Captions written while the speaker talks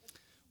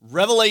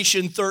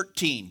Revelation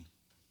 13.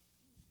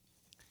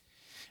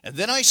 And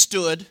then I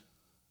stood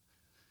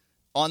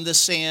on the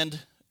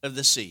sand of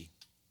the sea,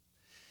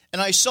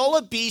 and I saw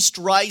a beast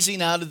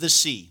rising out of the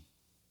sea,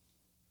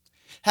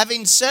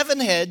 having 7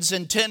 heads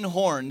and 10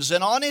 horns,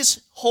 and on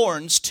his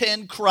horns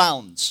 10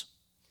 crowns,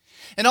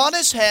 and on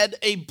his head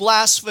a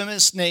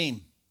blasphemous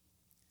name.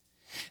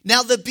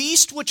 Now the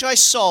beast which I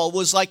saw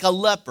was like a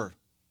leopard,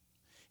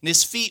 and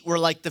his feet were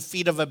like the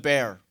feet of a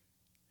bear,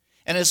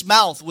 and his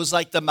mouth was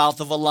like the mouth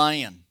of a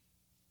lion.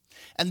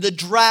 And the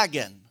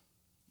dragon,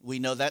 we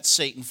know that's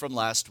Satan from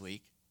last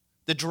week,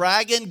 the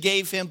dragon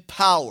gave him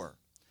power,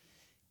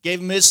 gave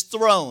him his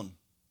throne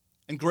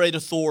and great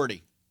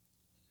authority.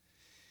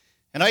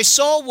 And I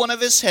saw one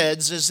of his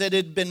heads as it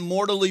had been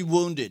mortally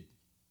wounded,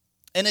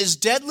 and his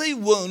deadly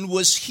wound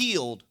was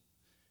healed.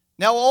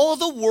 Now all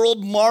the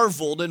world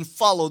marveled and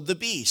followed the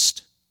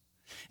beast.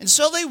 And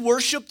so they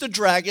worshiped the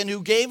dragon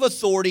who gave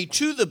authority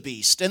to the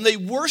beast, and they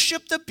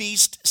worshiped the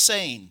beast,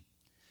 saying,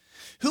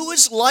 "Who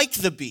is like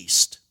the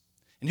beast,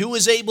 and who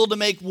is able to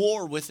make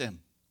war with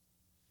him?"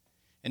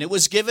 And it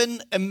was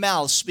given a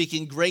mouth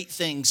speaking great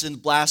things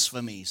and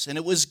blasphemies, and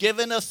it was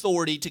given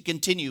authority to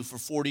continue for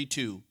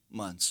 42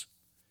 months.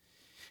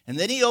 And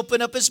then he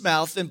opened up his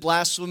mouth in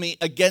blasphemy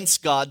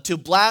against God, to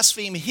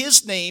blaspheme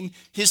his name,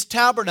 his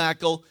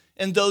tabernacle,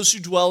 and those who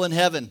dwell in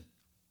heaven.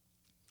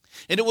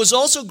 And it was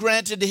also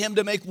granted to him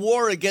to make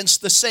war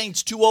against the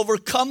saints, to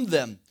overcome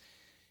them.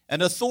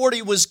 And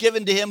authority was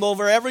given to him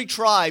over every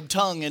tribe,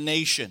 tongue, and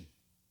nation.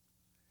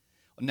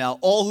 Now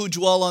all who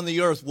dwell on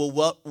the earth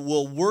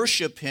will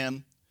worship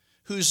him,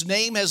 whose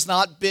name has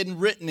not been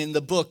written in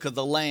the book of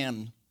the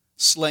Lamb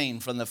slain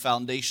from the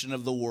foundation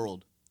of the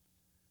world.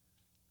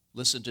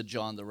 Listen to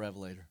John the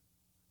Revelator.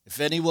 If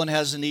anyone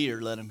has an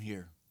ear, let him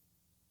hear.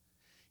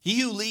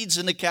 He who leads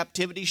into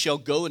captivity shall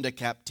go into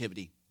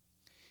captivity.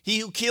 He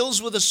who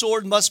kills with a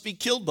sword must be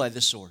killed by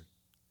the sword.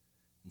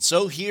 And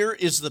so here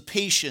is the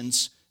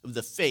patience of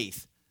the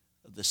faith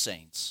of the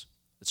saints.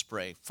 Let's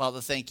pray.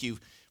 Father, thank you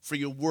for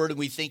your word, and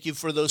we thank you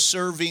for those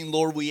serving.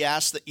 Lord, we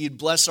ask that you'd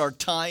bless our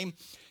time,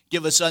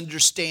 give us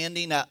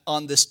understanding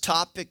on this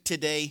topic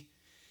today.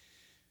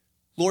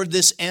 Lord,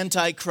 this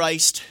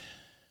Antichrist,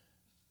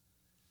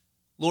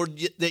 Lord,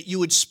 that you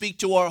would speak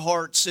to our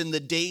hearts in the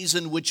days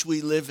in which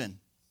we live in.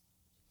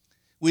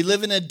 We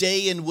live in a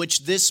day in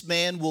which this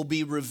man will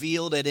be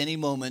revealed at any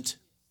moment,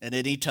 at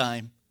any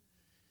time.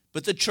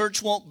 But the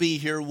church won't be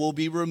here, will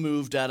be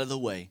removed out of the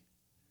way.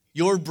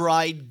 Your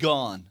bride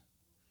gone.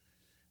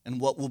 And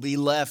what will be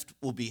left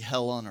will be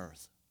hell on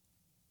earth.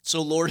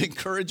 So, Lord,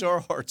 encourage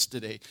our hearts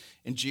today.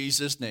 In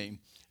Jesus' name,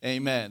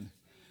 amen.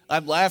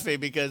 I'm laughing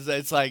because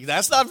it's like,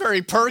 that's not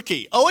very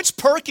perky. Oh, it's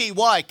perky.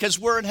 Why? Because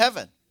we're in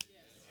heaven.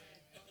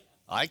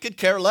 I could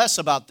care less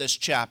about this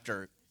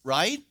chapter,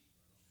 right?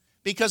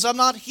 Because I'm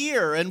not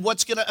here and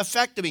what's going to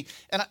affect me.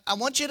 And I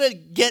want you to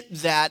get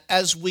that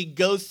as we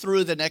go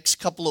through the next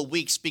couple of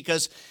weeks,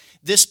 because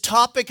this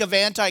topic of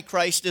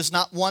Antichrist is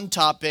not one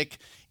topic.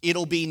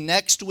 It'll be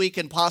next week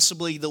and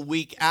possibly the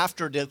week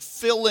after to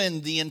fill in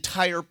the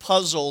entire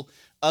puzzle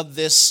of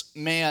this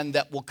man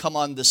that will come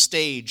on the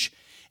stage.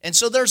 And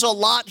so there's a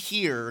lot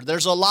here.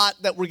 There's a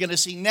lot that we're going to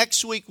see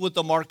next week with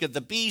the mark of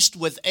the beast,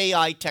 with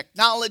AI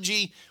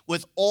technology,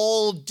 with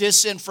all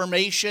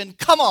disinformation.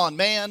 Come on,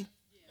 man.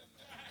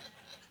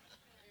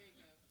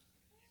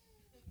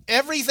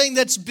 Everything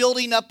that's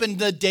building up in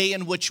the day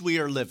in which we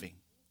are living.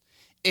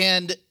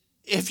 And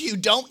if you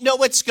don't know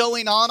what's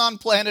going on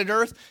planet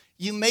Earth,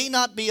 you may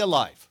not be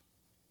alive,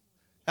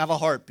 have a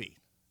heartbeat.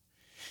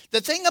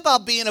 The thing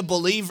about being a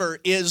believer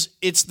is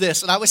it's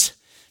this, and I was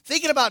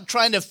thinking about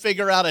trying to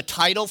figure out a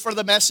title for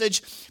the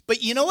message,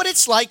 but you know what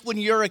it's like when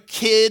you're a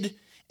kid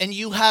and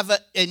you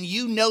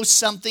know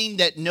something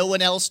that no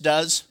one else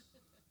does?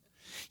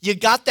 You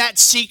got that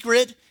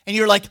secret, and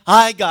you're like,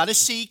 I got a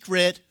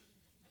secret.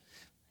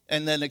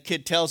 And then the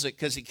kid tells it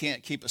because he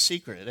can't keep a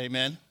secret,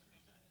 amen?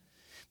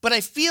 But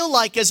I feel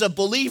like as a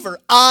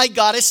believer, I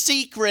got a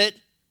secret.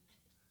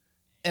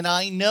 And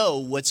I know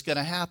what's going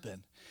to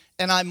happen.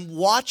 And I'm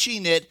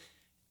watching it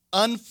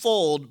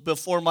unfold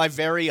before my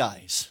very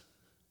eyes.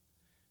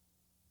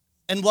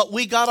 And what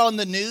we got on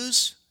the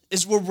news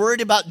is we're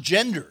worried about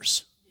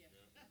genders.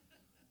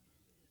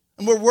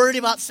 And we're worried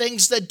about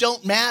things that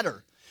don't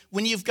matter.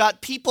 When you've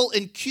got people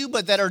in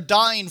Cuba that are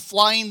dying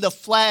flying the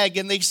flag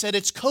and they said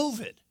it's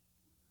COVID.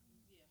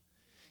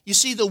 You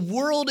see, the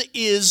world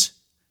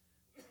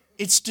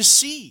it's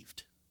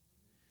deceived.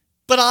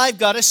 But I've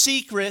got a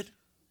secret.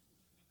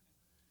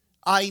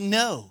 I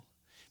know,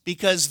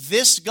 because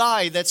this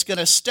guy that's going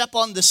to step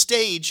on the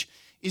stage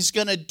is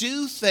going to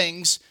do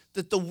things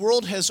that the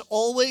world has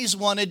always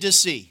wanted to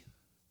see.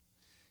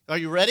 Are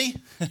you ready?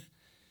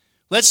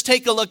 Let's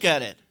take a look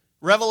at it.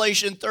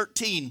 Revelation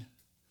 13.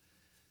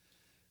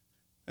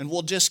 And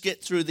we'll just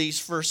get through these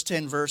first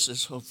 10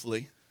 verses,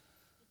 hopefully.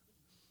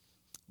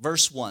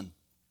 Verse 1.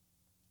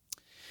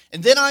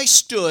 And then I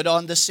stood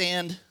on the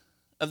sand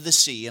of the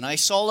sea, and I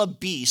saw a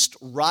beast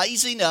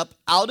rising up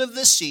out of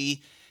the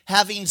sea,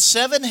 having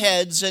 7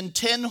 heads and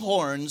 10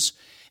 horns,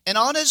 and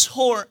on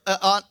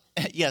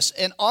Yes,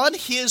 and on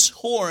his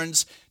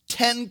horns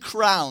 10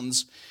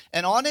 crowns,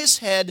 and on his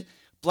head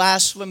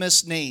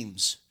blasphemous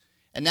names.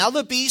 And now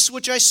the beast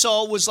which I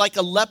saw was like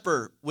a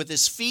leopard, with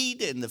his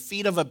feet and the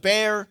feet of a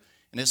bear,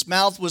 and his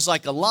mouth was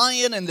like a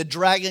lion, and the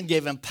dragon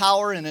gave him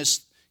power and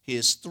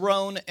his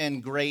throne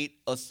and great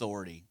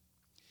authority.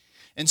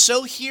 And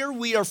so here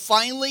we are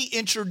finally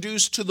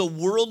introduced to the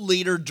world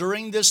leader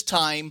during this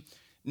time,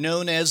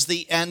 known as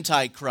the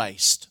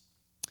Antichrist.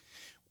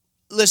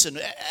 Listen,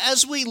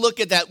 as we look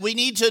at that, we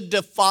need to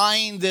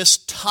define this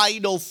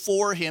title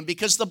for him,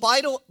 because the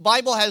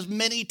Bible has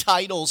many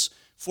titles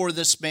for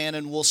this man,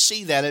 and we'll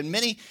see that in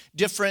many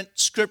different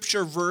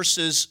scripture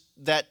verses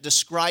that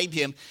describe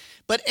him.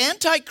 But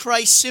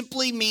Antichrist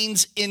simply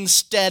means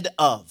instead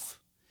of.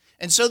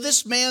 And so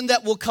this man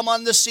that will come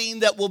on the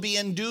scene, that will be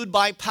endued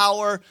by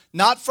power,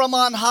 not from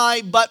on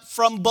high, but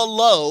from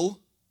below,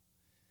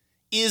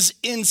 is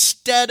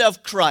instead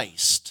of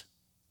Christ.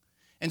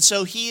 And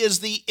so he is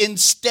the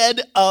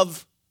instead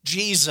of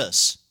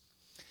Jesus.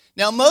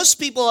 Now, most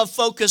people have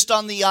focused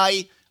on the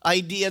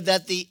idea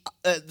that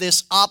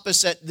this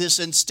opposite, this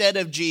instead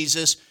of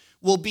Jesus,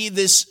 will be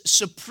this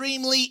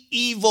supremely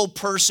evil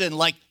person,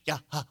 like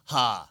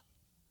ha,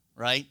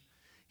 right?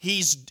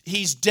 He's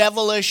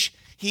devilish.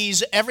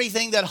 He's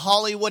everything that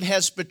Hollywood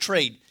has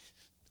betrayed.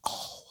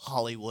 Oh,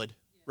 Hollywood,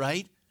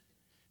 right?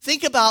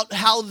 Think about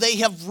how they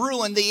have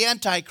ruined the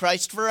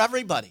Antichrist for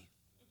everybody.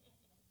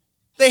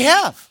 They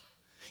have.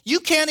 You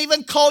can't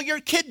even call your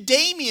kid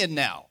Damien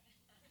now.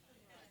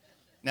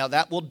 Now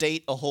that will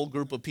date a whole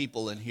group of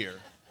people in here.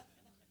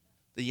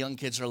 The young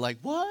kids are like,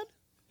 what?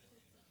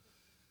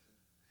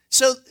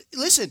 So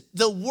listen,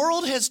 the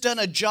world has done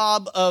a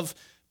job of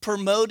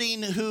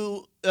promoting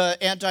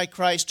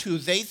Antichrist, who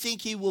they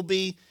think he will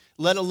be,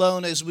 let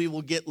alone, as we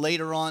will get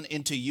later on,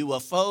 into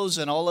UFOs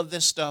and all of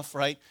this stuff,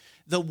 right?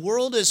 The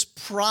world is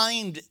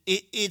primed.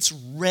 It's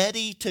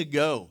ready to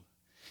go.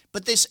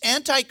 But this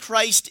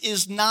Antichrist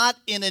is not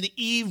in an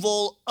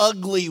evil,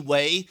 ugly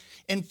way.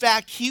 In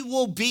fact, he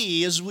will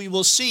be, as we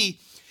will see,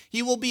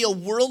 he will be a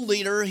world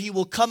leader. He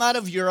will come out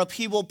of Europe.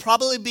 He will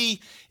probably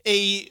be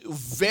a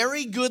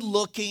very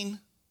good-looking,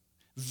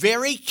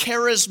 very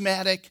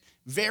charismatic,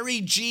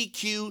 very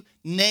GQ,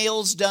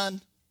 nails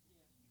done,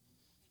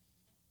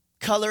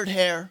 colored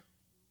hair.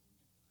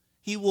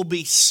 He will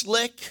be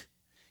slick.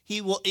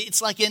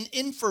 It's like an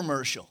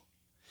infomercial.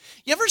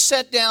 You ever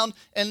sat down,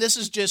 and this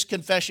is just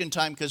confession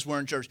time because we're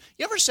in church.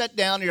 You ever sat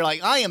down and you're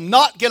like, I am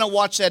not going to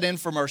watch that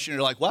infomercial. And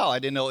you're like, wow, I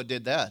didn't know it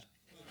did that.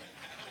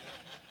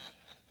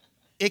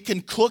 It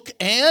can cook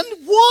and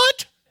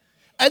what?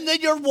 And then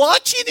you're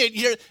watching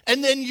it,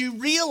 and then you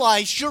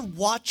realize you're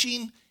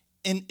watching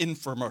an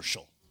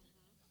infomercial.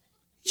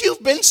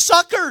 You've been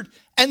suckered.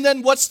 And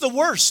then what's the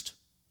worst?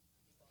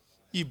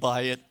 You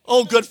buy it.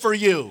 Oh, good for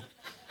you.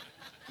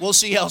 We'll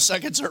see how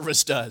second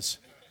service does.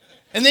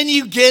 And then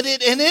you get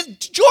it, and then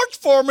George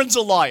Foreman's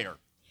a liar.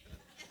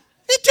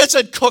 It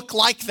doesn't cook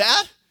like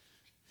that.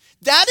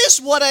 That is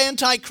what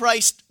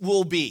Antichrist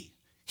will be.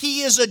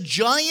 He is a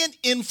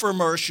giant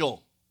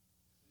infomercial.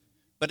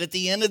 But at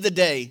the end of the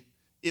day,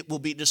 it will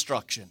be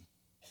destruction.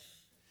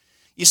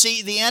 You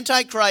see, the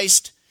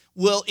Antichrist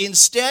will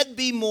instead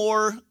be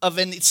more of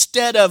an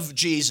instead of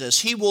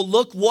Jesus. He will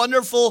look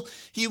wonderful.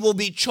 He will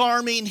be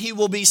charming. He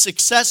will be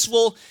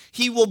successful.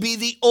 He will be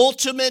the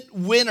ultimate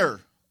winner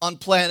on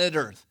planet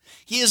Earth.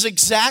 He is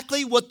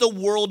exactly what the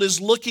world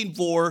is looking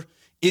for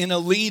in a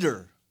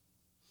leader.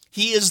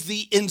 He is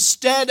the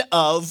instead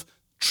of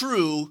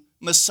true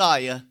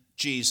Messiah,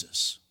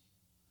 Jesus.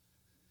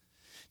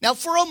 Now,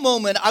 for a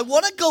moment, I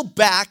want to go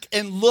back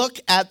and look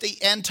at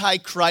the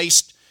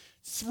Antichrist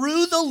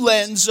through the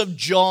lens of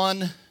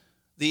John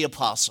the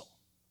Apostle.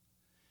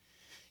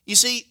 You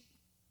see,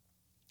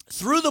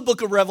 through the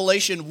book of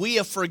Revelation, we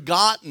have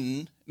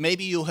forgotten,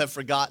 maybe you have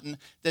forgotten,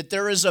 that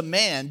there is a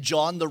man,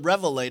 John the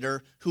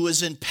Revelator, who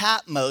is in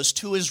Patmos,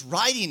 who is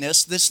writing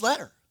us this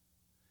letter.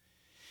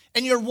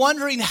 And you're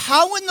wondering,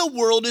 how in the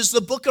world is the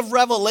book of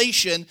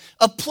Revelation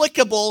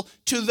applicable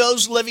to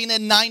those living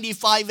in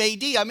 95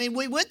 AD? I mean,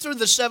 we went through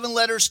the 7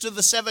 letters to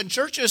the 7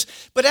 churches,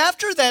 but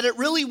after that, it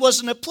really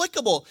wasn't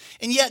applicable.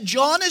 And yet,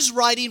 John is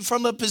writing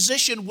from a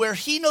position where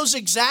he knows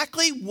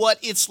exactly what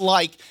it's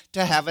like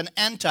to have an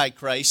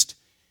Antichrist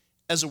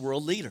as a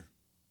world leader.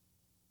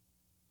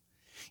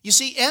 You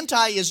see,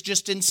 anti is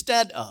just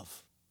instead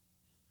of.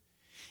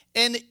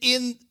 And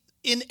in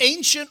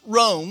ancient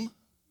Rome,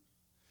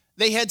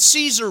 they had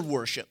Caesar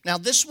worship. Now,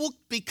 this will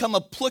become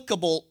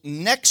applicable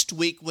next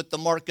week with the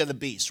mark of the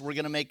beast. We're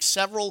going to make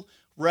several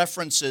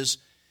references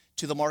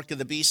to the mark of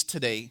the beast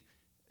today.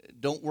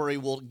 Don't worry,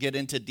 we'll get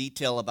into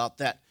detail about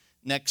that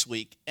next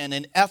week. And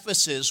in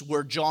Ephesus,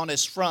 where John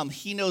is from,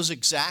 he knows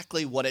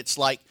exactly what it's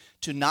like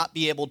to not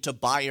be able to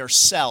buy or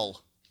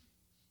sell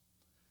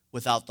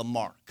without the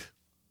mark.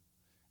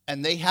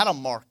 And they had a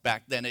mark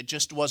back then. It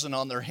just wasn't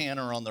on their hand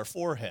or on their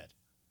forehead.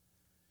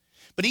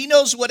 But he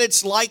knows what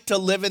it's like to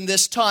live in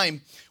this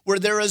time where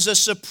there is a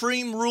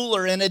supreme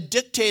ruler and a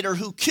dictator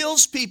who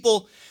kills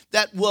people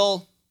that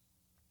will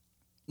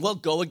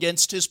go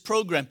against his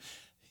program.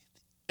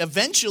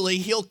 eventually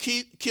he'll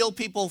kill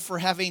people for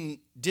having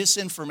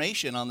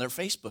disinformation on their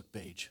Facebook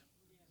page.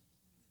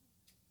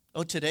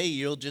 Oh, today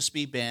you'll just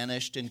be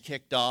banished and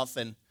kicked off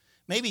and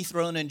maybe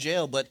thrown in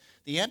jail, but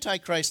the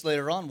Antichrist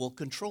later on will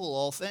control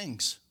all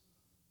things.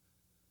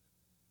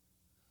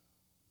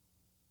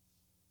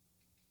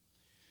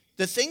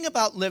 The thing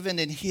about living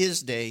in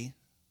his day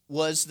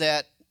was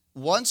that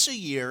once a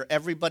year,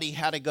 everybody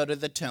had to go to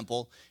the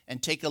temple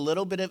and take a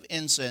little bit of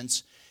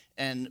incense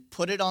and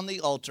put it on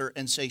the altar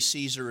and say,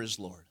 Caesar is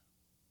Lord.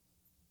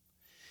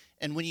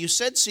 And when you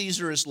said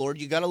Caesar is Lord,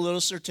 you got a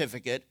little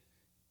certificate,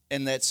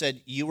 and that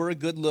said you were a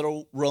good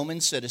little Roman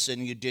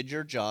citizen, you did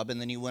your job,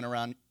 and then you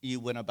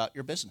went about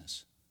your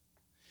business.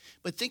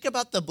 But think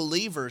about the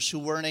believers who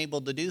weren't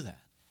able to do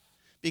that.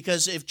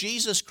 Because if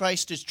Jesus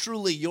Christ is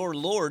truly your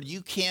Lord,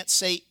 you can't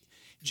say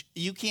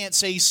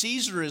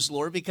Caesar is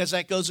Lord, because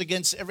that goes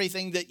against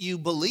everything that you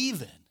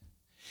believe in.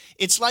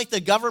 It's like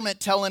the government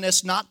telling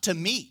us not to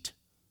meet.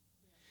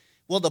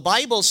 Well, the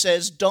Bible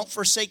says, don't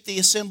forsake the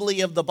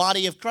assembly of the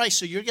body of Christ.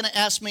 So you're going to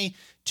ask me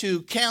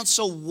to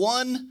cancel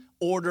one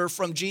order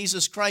from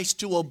Jesus Christ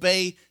to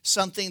obey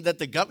something that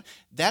the government,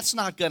 that's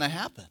not going to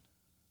happen.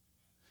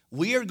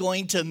 We are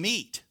going to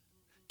meet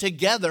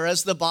together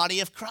as the body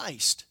of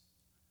Christ.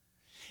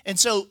 And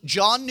so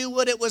John knew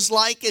what it was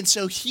like, and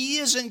so he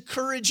is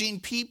encouraging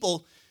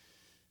people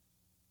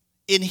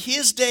in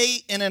his day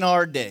and in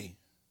our day.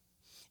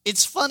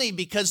 It's funny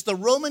because the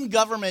Roman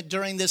government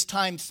during this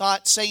time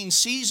thought saying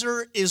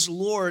Caesar is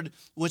Lord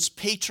was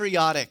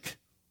patriotic.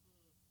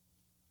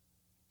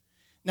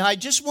 Now, I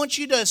just want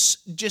you to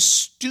just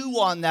stew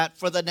on that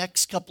for the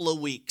next couple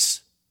of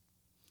weeks.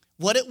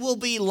 What it will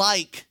be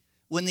like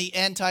when the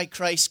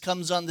Antichrist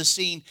comes on the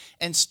scene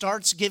and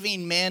starts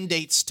giving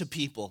mandates to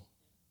people.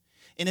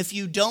 And if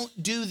you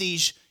don't do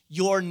these,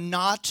 you're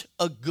not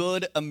a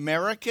good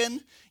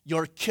American,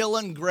 you're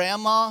killing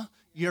grandma,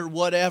 you're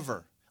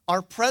whatever.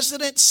 Our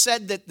president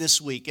said that this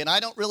week, and I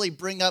don't really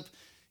bring up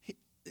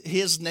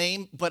his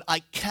name, but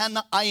I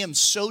am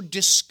so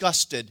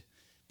disgusted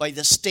by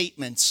the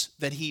statements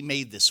that he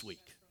made this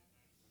week.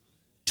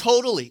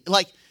 Totally.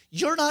 Like,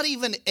 you're not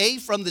even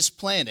from this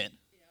planet,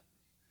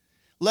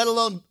 let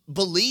alone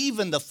believe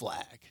in the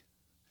flag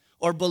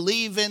or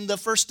believe in the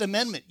First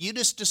Amendment. You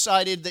just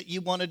decided that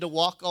you wanted to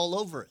walk all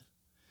over it.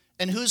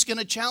 And who's going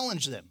to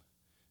challenge them?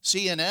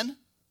 CNN?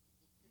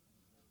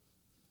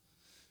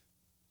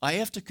 I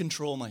have to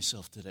control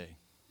myself today.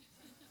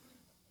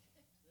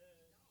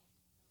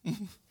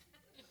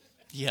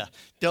 Yeah,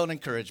 don't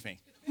encourage me.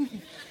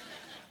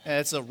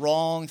 That's the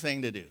wrong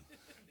thing to do.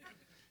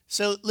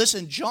 So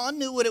listen, John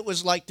knew what it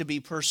was like to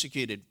be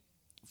persecuted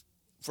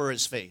for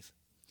his faith.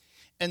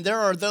 And there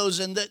are those,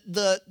 and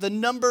the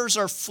numbers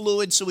are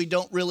fluid, so we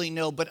don't really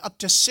know, but up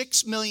to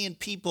 6 million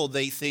people,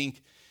 they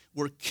think,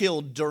 were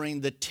killed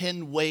during the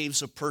 10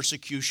 waves of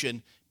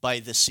persecution by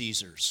the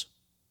Caesars,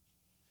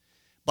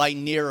 by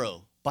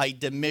Nero, by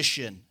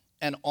Domitian,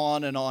 and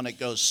on it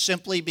goes,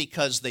 simply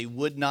because they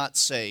would not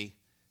say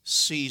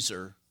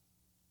Caesar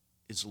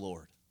is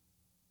Lord.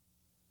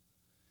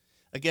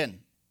 Again,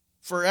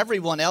 for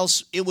everyone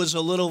else, it was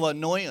a little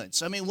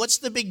annoyance. I mean, what's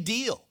the big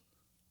deal?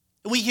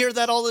 We hear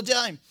that all the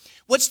time.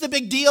 What's the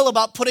big deal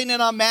about putting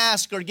in a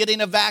mask or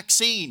getting a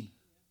vaccine?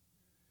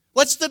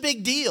 What's the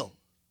big deal?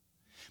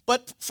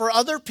 But for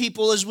other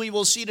people, as we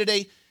will see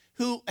today,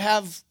 who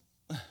have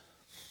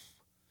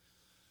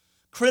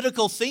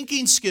critical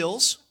thinking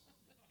skills,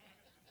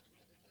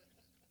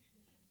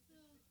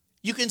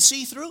 you can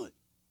see through it.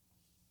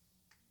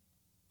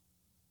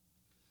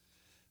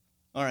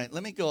 All right,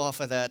 let me go off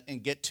of that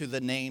and get to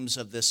the names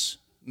of this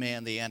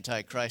man, the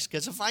Antichrist.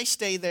 Because if I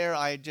stay there,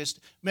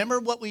 remember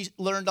what we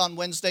learned on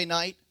Wednesday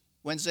night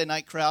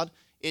crowd?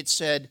 It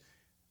said,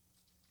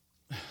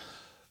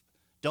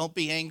 don't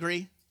be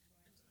angry.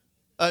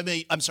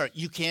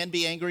 You can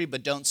be angry,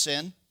 but don't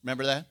sin.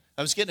 Remember that?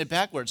 I was getting it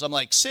backwards. I'm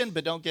like, sin,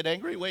 but don't get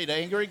angry. Wait,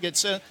 angry, get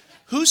sin.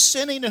 Who's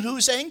sinning and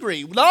who's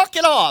angry? Knock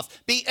it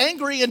off. Be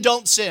angry and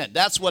don't sin.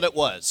 That's what it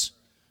was.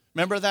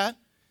 Remember that?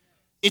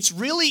 It's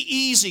really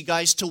easy,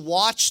 guys, to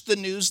watch the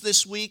news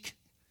this week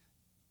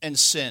and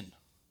sin.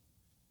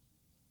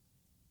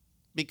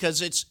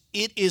 Because it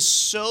is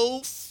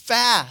so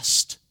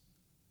fast.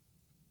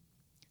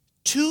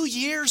 2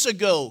 years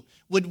ago,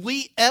 would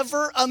we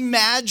ever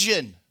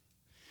imagine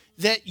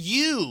that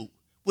you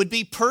would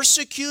be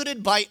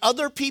persecuted by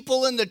other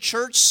people in the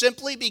church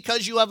simply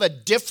because you have a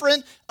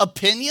different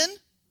opinion?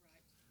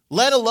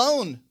 Let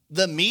alone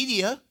the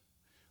media,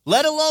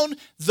 let alone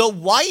the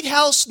White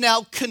House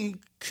now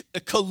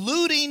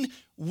colluding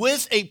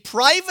with a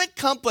private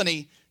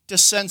company to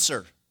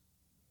censor.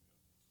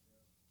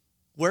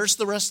 Where's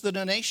the rest of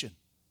the nation?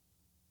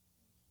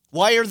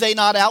 Why are they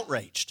not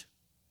outraged?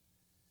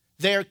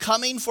 They're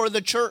coming for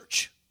the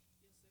church.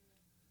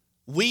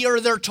 We are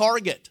their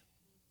target.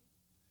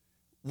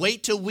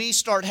 Wait till we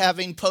start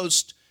having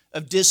posts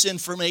of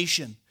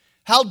disinformation.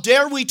 How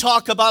dare we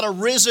talk about a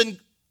risen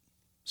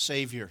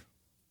Savior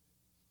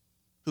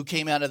who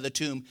came out of the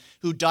tomb,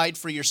 who died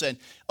for your sin.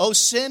 Oh,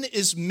 sin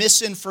is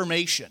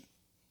misinformation.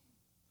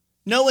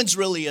 No one's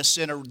really a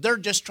sinner. They're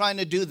just trying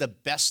to do the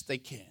best they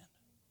can.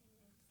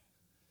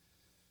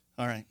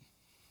 All right.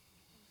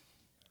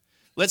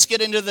 Let's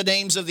get into the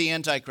names of the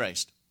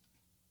Antichrist.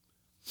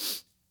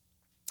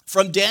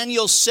 From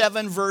Daniel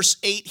 7, verse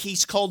 8,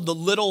 he's called the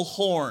little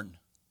horn.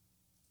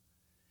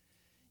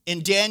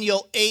 In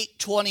Daniel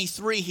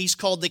 8:23, he's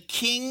called the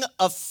king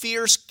of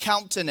fierce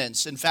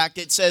countenance. In fact,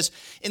 it says,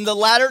 in the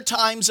latter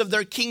times of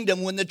their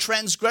kingdom, when the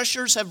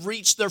transgressors have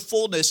reached their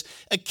fullness,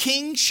 a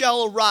king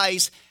shall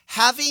arise,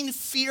 having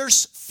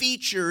fierce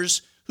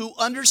features, who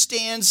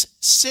understands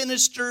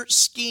sinister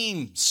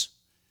schemes.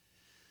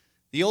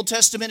 The Old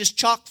Testament is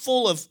chock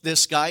full of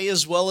this guy,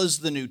 as well as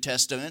the New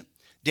Testament.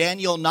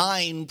 Daniel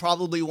 9,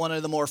 probably one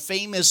of the more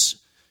famous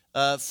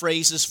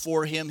phrases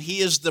for him. He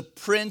is the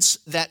prince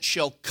that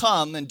shall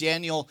come. In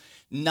Daniel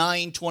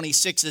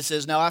 9:26, it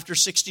says, now after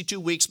 62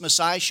 weeks,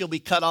 Messiah shall be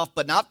cut off,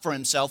 but not for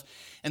himself.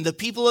 And the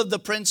people of the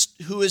prince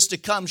who is to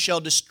come shall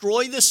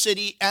destroy the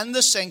city and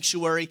the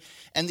sanctuary,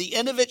 and the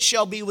end of it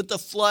shall be with the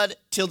flood,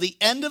 till the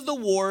end of the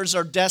wars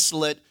are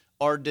desolate,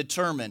 are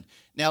determined.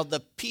 Now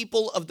the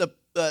people of the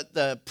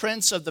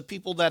prince of the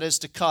people that is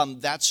to come,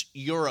 that's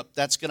Europe.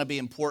 That's going to be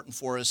important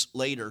for us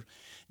later.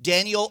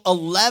 Daniel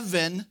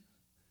 11,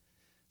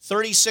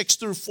 36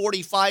 through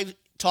 45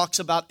 talks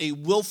about a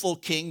willful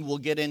king. We'll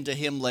get into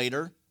him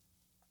later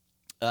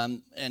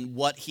and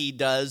what he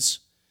does.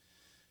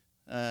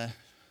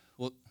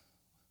 Well,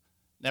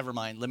 never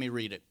mind. Let me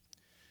read it.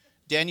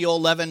 Daniel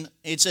 11,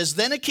 it says,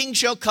 then a king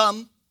shall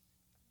come,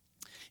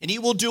 and he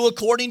will do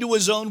according to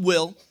his own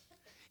will.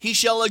 He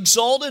shall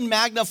exalt and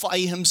magnify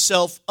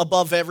himself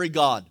above every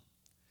god.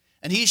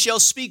 And he shall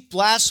speak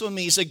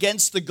blasphemies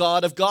against the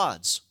God of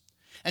gods,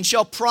 and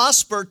shall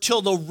prosper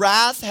till the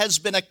wrath has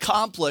been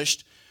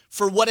accomplished,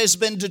 for what has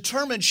been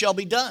determined shall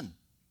be done.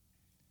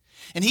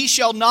 And he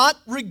shall not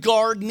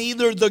regard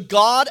neither the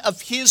God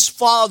of his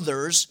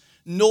fathers,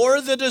 nor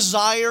the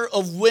desire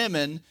of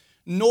women,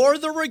 nor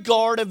the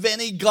regard of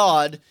any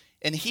god,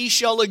 and he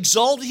shall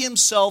exalt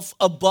himself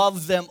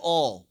above them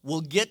all. We'll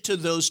get to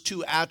those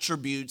two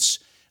attributes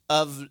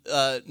of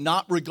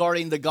not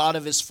regarding the God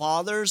of his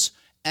fathers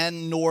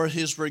and nor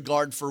his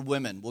regard for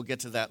women. We'll get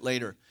to that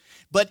later.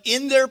 But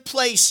in their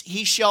place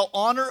he shall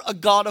honor a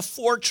God of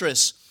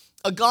fortress,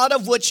 a God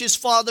of which his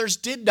fathers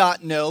did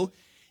not know,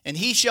 and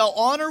he shall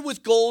honor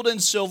with gold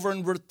and silver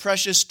and with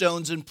precious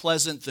stones and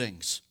pleasant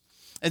things.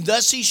 And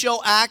thus he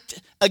shall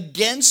act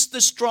against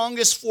the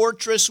strongest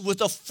fortress with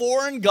a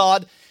foreign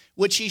god,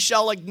 which he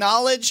shall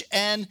acknowledge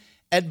and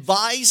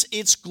advance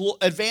its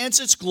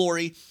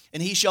glory,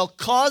 and he shall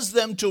cause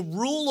them to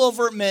rule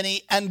over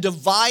many and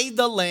divide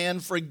the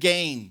land for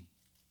gain.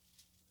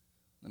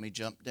 Let me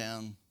jump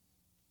down.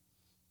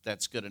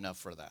 That's good enough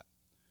for that.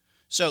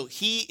 So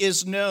he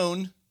is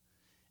known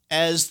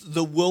as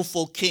the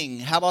willful king.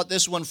 How about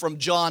this one from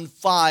John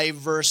 5,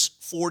 verse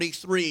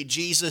 43?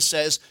 Jesus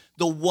says,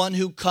 the one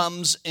who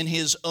comes in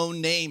his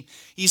own name.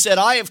 He said,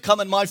 I have come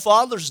in my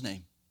Father's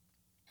name,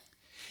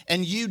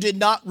 and you did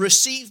not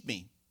receive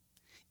me.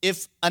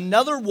 If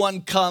another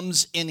one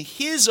comes in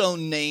his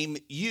own name,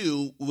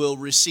 you will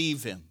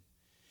receive him.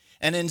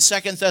 And in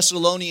 2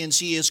 Thessalonians,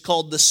 he is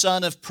called the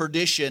son of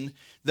perdition,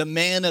 the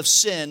man of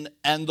sin,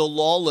 and the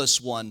lawless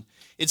one.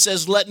 It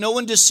says, let no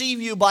one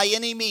deceive you by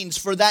any means,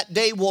 for that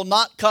day will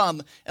not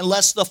come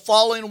unless the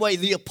falling away,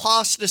 the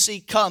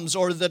apostasy comes,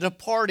 or the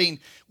departing,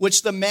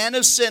 which the man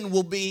of sin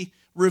will be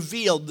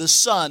revealed, the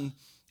son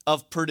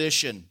of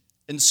perdition.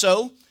 And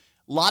so,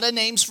 a lot of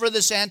names for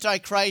this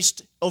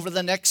Antichrist. Over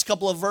the next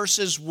couple of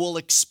verses, we'll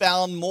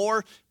expound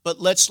more, but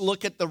let's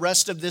look at the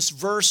rest of this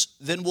verse,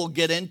 then we'll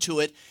get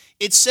into it.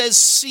 It says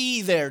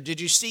sea there.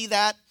 Did you see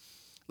that?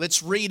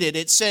 Let's read it.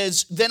 It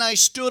says, then I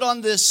stood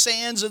on the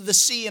sands of the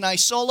sea, and I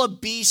saw a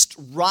beast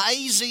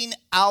rising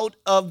out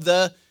of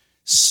the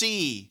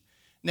sea.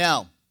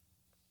 Now,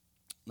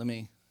 let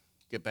me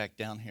get back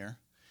down here.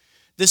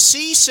 The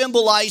sea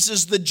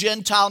symbolizes the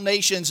Gentile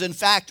nations. In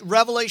fact,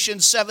 Revelation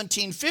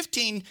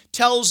 17:15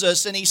 tells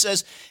us, and he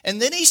says,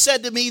 and then he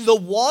said to me, the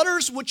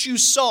waters which you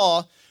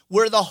saw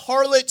where the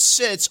harlot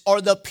sits are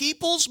the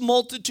peoples,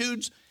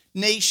 multitudes,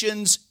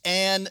 nations,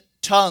 and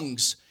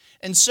tongues.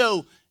 And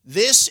so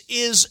this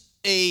is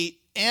a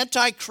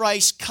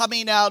Antichrist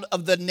coming out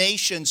of the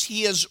nations.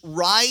 He is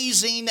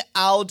rising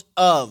out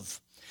of.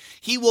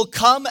 He will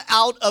come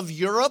out of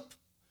Europe.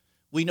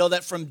 We know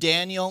that from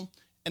Daniel.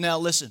 And now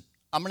listen.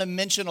 I'm going to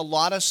mention a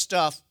lot of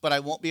stuff, but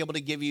I won't be able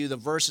to give you the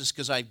verses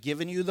because I've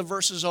given you the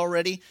verses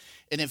already.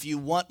 And if you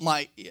want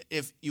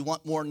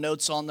more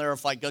notes on there,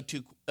 if I go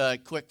too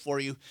quick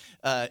for you,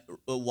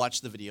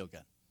 watch the video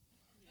again.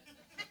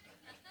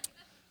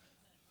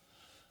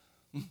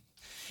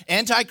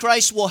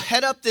 Antichrist will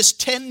head up this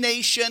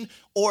 10-nation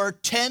or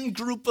 10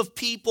 group of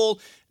people,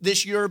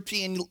 this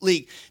European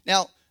League.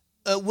 Now,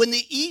 when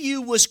the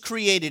EU was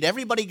created,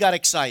 everybody got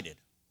excited.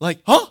 Like,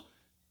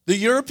 the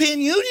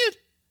European Union?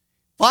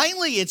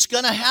 Finally, it's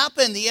going to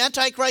happen. The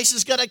Antichrist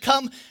is going to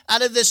come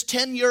out of this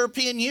 10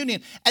 European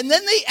Union. And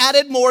then they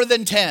added more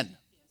than 10.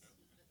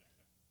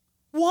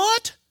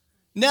 What?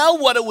 Now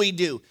what do we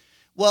do?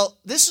 Well,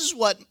 this is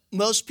what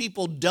most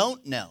people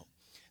don't know.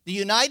 The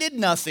United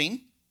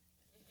Nothing,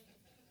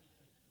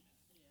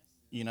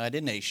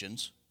 United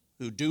Nations,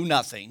 who do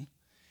nothing,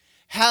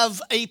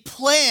 have a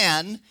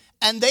plan,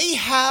 and they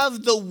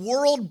have the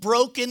world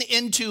broken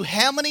into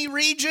how many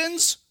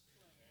regions?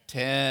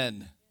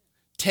 10.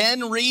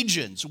 10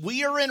 regions.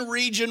 We are in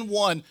region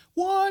 1.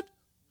 What?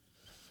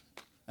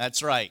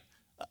 That's right.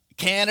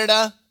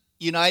 Canada,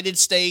 United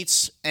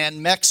States,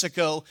 and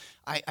Mexico.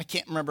 I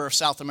can't remember if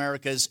South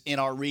America is in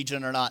our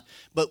region or not,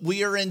 but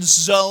we are in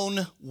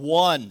zone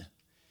 1.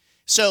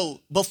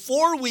 So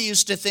before we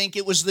used to think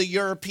it was the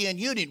European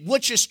Union,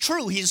 which is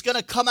true. He's going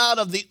to come out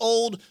of the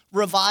old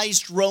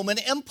revised Roman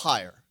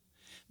Empire.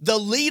 The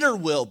leader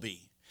will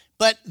be.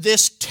 But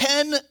this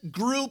 10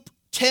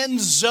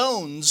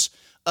 zones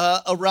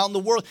around the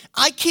world,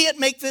 I can't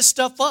make this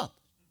stuff up.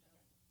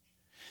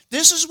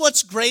 This is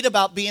what's great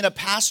about being a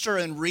pastor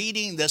and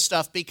reading this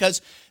stuff,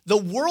 because the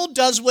world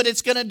does what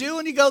it's going to do,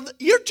 and you go,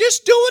 you're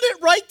just doing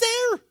it right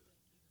there.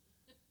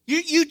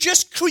 You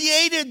just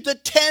created the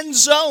 10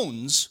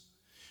 zones,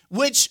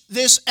 which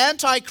this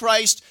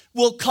Antichrist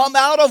will come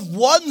out of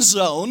one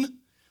zone,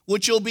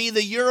 which will be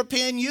the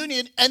European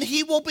Union, and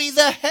he will be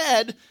the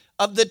head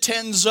of the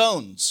 10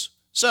 zones.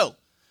 So,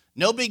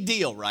 no big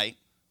deal, right?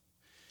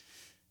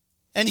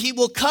 And he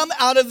will come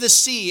out of the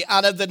sea,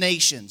 out of the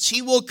nations.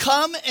 He will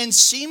come and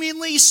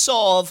seemingly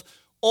solve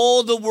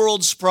all the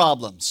world's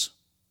problems.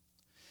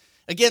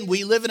 Again,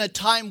 we live in a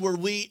time where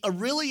we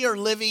really are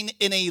living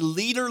in a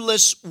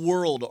leaderless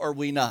world, are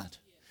we not?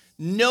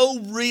 No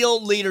real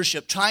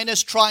leadership.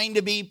 China's trying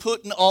to be,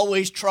 Putin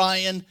always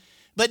trying,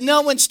 but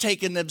no one's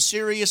taking them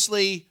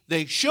seriously.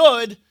 They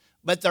should,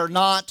 but they're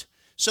not.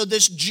 So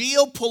this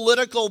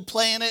geopolitical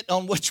planet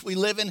on which we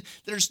live in,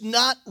 there's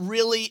not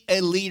really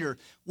a leader.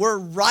 We're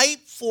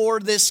ripe for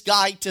this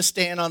guy to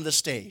stand on the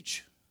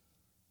stage.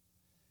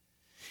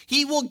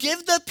 He will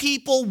give the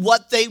people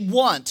what they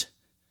want,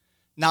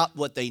 not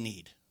what they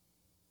need.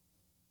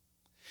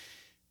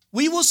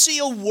 We will see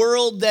a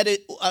world that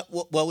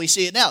we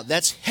see it now,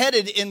 that's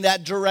headed in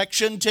that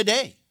direction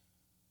today.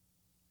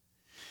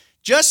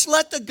 Just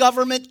let the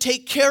government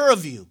take care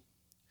of you.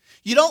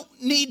 You don't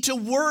need to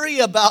worry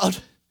about,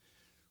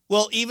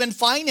 even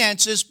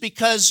finances,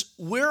 because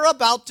we're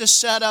about to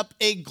set up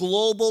a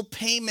global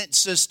payment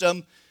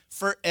system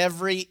for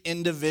every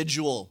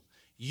individual.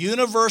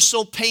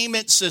 Universal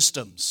payment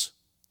systems.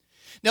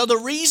 Now, the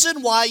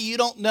reason why you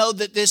don't know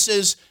that this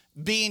is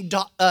being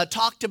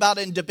talked about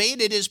and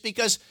debated is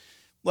because,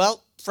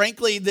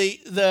 frankly,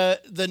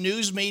 the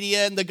news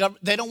media and the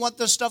government, they don't want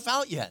this stuff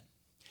out yet.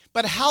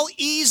 But how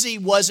easy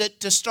was it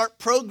to start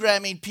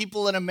programming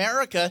people in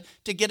America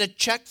to get a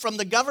check from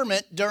the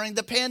government during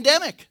the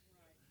pandemic?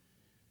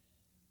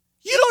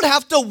 You don't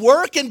have to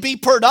work and be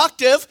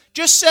productive.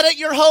 Just sit at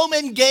your home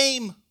and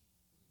game.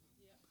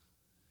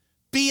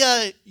 Be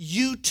a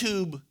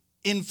YouTube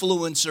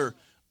influencer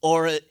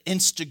or an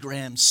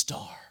Instagram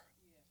star.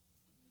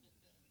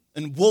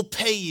 And we'll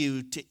pay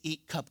you to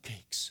eat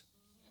cupcakes.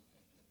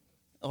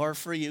 Or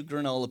for you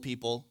granola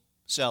people,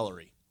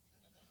 celery.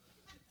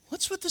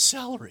 What's with the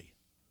celery?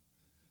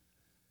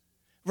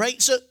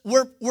 Right? So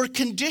we're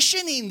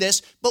conditioning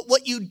this, but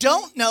what you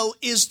don't know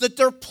is that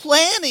they're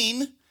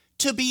planning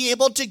to be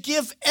able to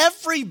give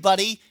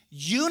everybody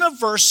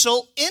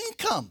universal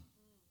income.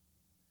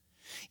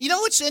 You know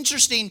what's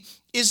interesting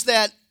is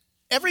that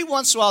every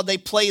once in a while they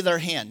play their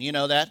hand. You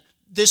know that?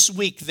 This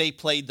week they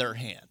played their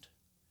hand.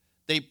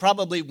 They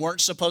probably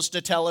weren't supposed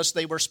to tell us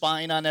they were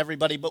spying on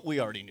everybody, but we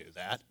already knew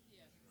that.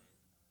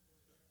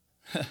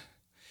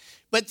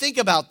 But think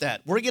about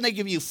that. We're going to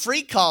give you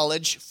free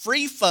college,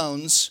 free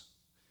phones,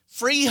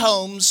 free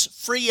homes,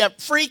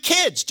 free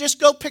kids. Just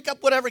go pick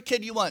up whatever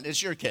kid you want.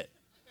 It's your kid.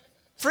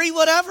 Free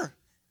whatever.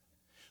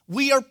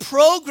 We are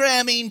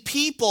programming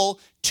people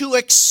to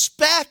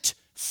expect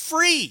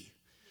free.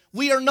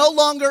 We are no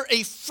longer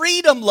a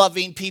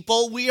freedom-loving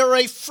people. We are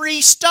a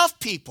free stuff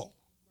people.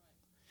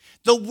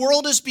 The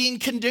world is being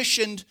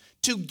conditioned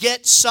to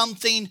get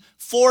something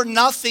for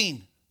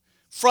nothing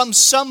from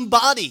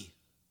somebody.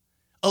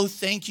 Oh,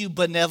 thank you,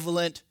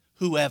 benevolent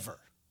whoever.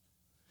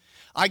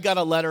 I got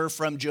a letter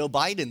from Joe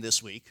Biden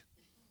this week.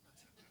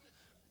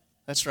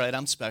 That's right,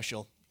 I'm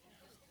special.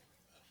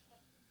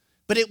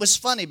 But it was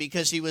funny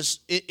because he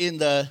was in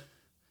the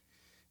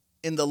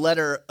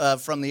letter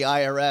from the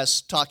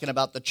IRS talking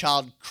about the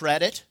child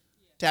credit,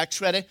 tax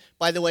credit.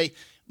 By the way,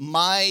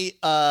 my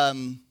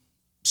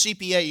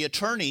CPA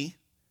attorney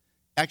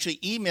actually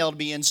emailed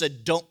me and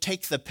said, don't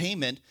take the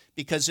payment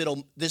because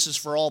this is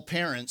for all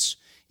parents.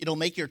 It'll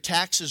make your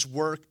taxes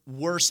work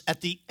worse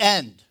at the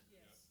end.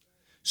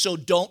 So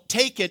don't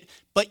take it,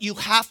 but you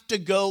have to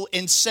go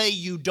and say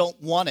you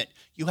don't want it.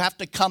 You have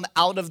to come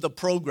out of the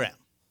program.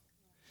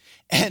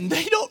 And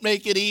they don't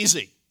make it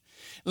easy.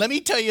 Let me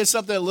tell you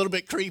something a little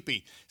bit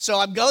creepy. So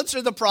I'm going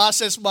through the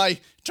process. My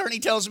attorney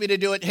tells me to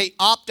do it. Hey,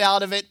 opt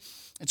out of it.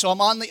 And so I'm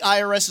on the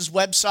IRS's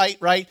website,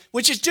 right?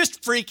 Which is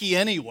just freaky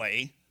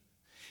anyway.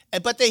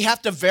 But they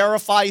have to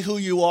verify who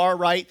you are,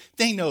 right?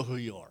 They know who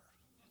you are.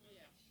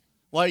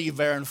 Why are you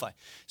verifying?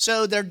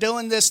 So they're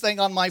doing this thing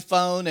on my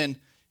phone, and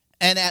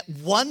at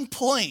one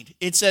point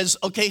it says,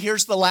 okay,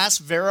 here's the last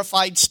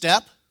verified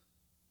step.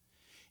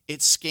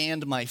 It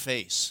scanned my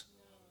face.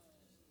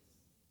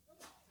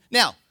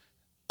 Now,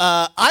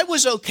 I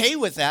was okay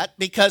with that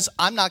because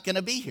I'm not going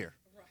to be here.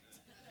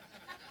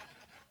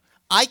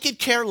 I could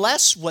care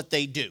less what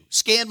they do.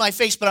 Scan my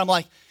face, but I'm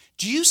like,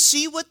 do you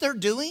see what they're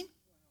doing?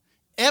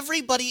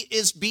 Everybody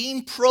is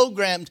being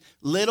programmed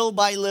little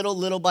by little,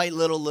 little by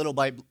little, little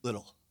by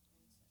little.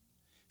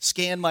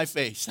 Scan my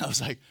face. I was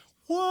like,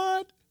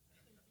 what?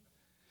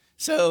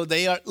 So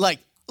they are like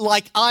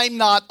I'm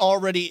not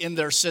already in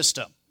their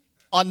system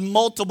on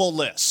multiple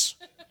lists.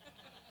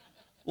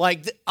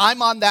 Like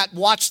I'm on that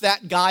watch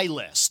that guy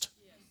list.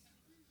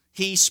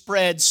 He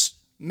spreads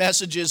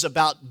messages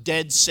about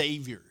dead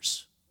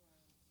saviors.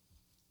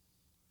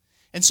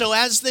 And so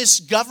as this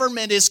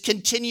government is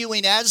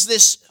continuing, as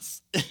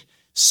this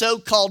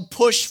so-called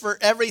push for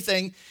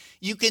everything,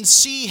 you can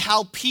see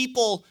how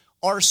people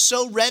are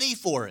so ready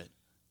for it.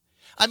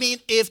 I mean,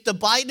 if the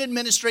Biden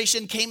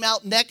administration came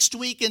out next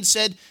week and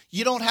said,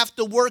 you don't have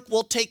to work,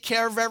 we'll take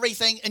care of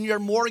everything, and your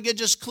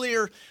mortgage is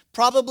clear,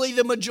 probably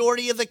the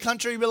majority of the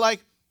country would be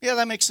like, yeah,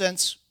 that makes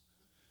sense.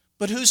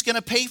 But who's going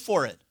to pay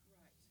for it?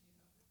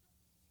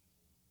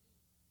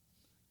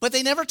 But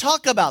they never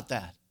talk about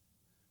that.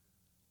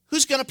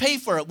 Who's going to pay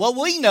for it? Well,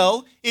 we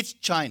know it's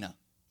China.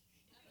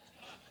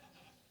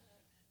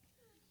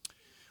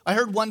 I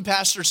heard one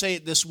pastor say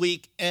it this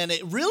week, and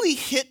it really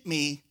hit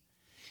me.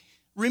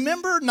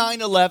 Remember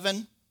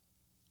 9/11?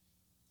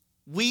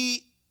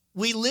 We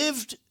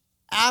lived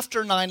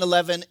after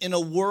 9/11 in a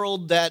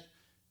world that,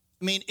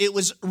 it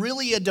was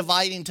really a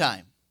dividing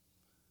time.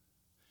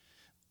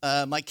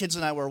 My kids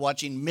and I were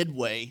watching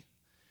Midway,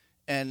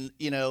 and,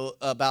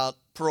 about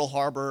Pearl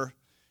Harbor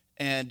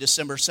and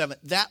December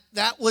 7th.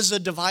 That was a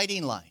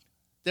dividing line.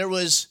 There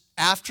was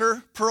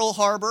after Pearl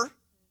Harbor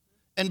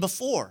and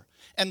before.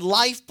 And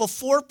life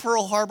before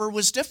Pearl Harbor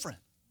was different.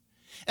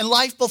 And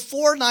life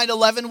before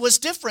 9/11 was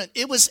different.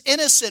 It was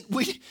innocent.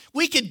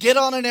 We could get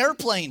on an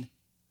airplane.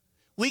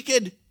 We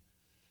could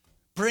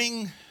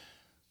bring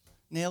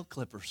nail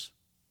clippers.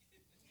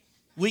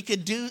 We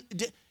could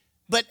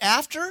but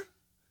after,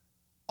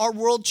 our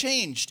world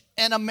changed.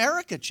 And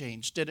America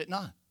changed, did it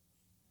not?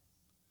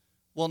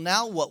 Well,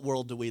 now what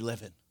world do we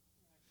live in?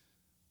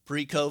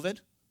 Pre-COVID?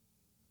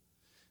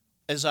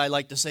 As I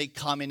like to say,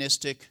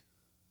 communistic,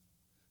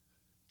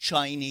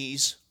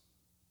 Chinese,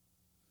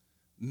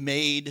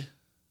 made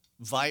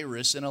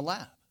virus in a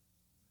lab.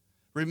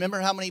 Remember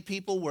how many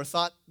people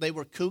thought they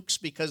were kooks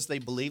because they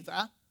believed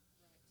that?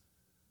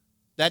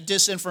 That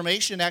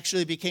disinformation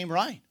actually became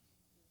right.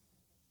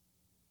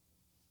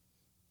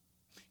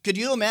 Could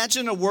you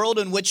imagine a world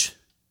in which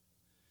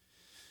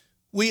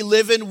we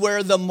live in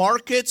where the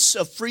markets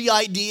of free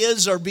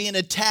ideas are being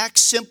attacked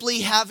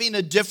simply having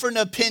a different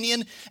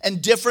opinion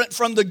and different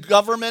from the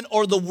government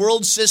or the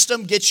world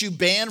system gets you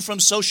banned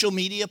from social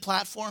media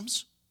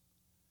platforms?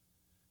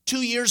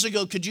 2 years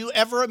ago, could you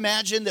ever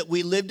imagine that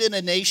we lived in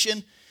a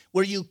nation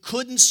where you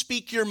couldn't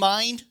speak your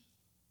mind?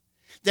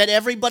 That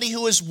everybody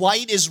who is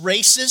white is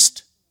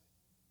racist?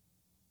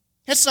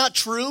 That's not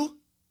true.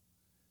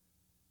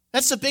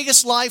 That's the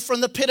biggest lie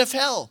from the pit of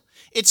hell.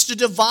 It's to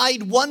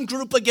divide one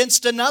group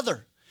against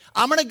another.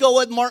 I'm going to go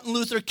with Martin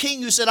Luther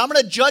King, who said, I'm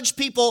going to judge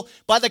people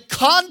by the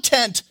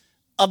content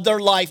of their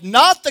life,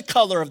 not the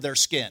color of their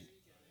skin.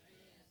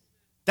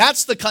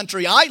 That's the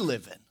country I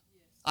live in.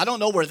 I don't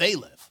know where they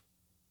live.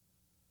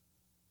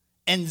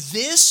 And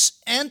this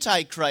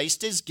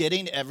Antichrist is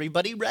getting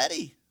everybody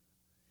ready.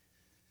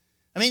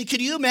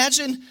 Could you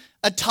imagine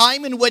a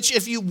time in which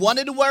if you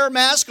wanted to wear a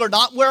mask or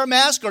not wear a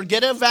mask or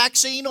get a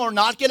vaccine or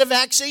not get a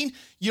vaccine,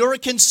 you were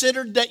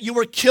considered that you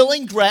were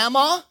killing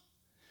grandma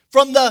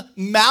from the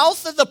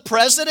mouth of the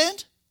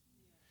president?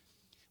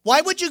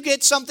 Why would you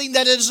get something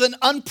that is an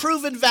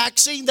unproven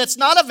vaccine that's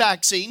not a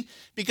vaccine?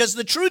 Because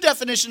the true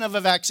definition of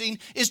a vaccine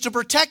is to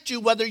protect you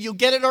whether you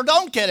get it or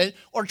don't get it,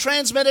 or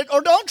transmit it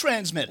or don't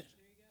transmit it.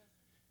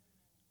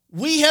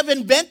 We have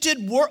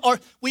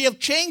we have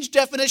changed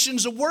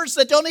definitions of words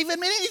that don't even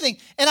mean anything.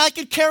 And I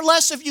could care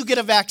less if you get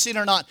a vaccine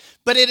or not.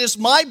 But it is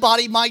my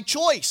body, my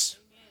choice.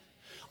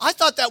 I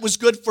thought that was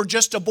good for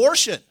just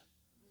abortion.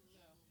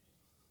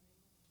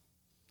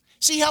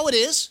 See how it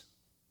is?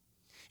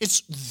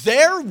 It's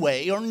their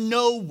way or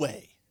no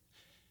way.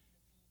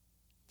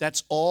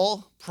 That's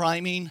all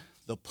priming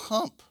the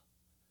pump.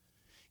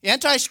 The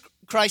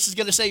Antichrist is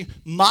going to say,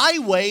 my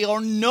way or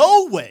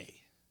no way.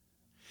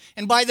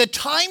 And by the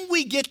time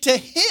we get to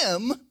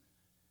him,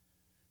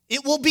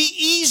 it will be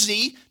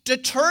easy to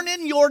turn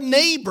in your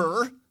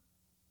neighbor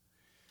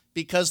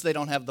because they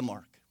don't have the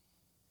mark.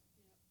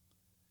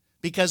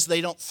 Because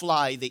they don't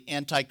fly the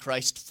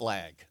Antichrist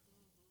flag.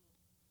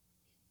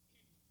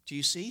 Do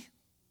you see?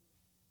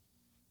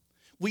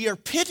 We are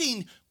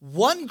pitting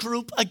one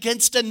group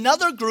against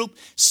another group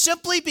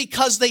simply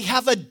because they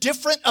have a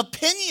different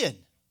opinion.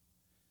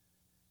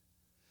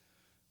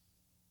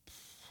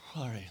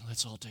 All right,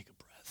 let's all take a breath.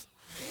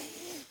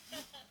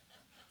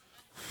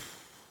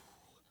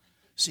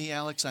 See,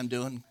 Alex, I'm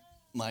doing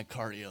my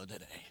cardio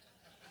today.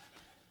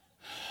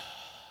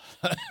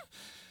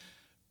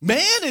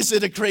 Man, is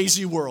it a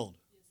crazy world.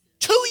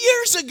 2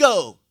 years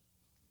ago.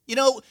 You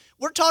know,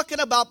 we're talking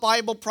about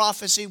Bible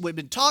prophecy. We've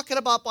been talking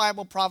about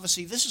Bible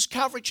prophecy. This is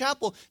Calvary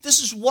Chapel. This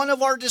is one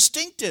of our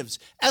distinctives,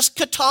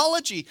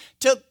 eschatology,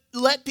 to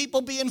let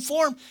people be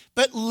informed.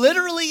 But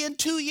literally in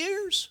 2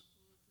 years,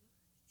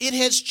 it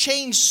has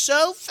changed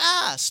so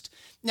fast.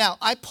 Now,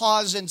 I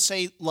pause and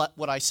say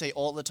what I say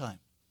all the time.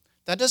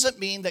 That doesn't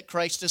mean that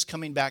Christ is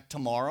coming back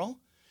tomorrow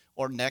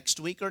or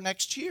next week or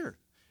next year.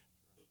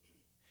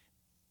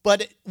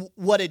 But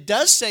what it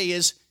does say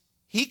is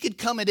he could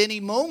come at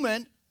any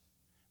moment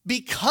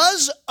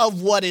because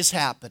of what is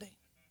happening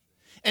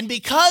and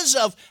because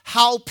of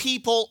how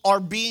people are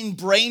being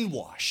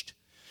brainwashed.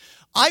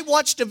 I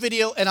watched a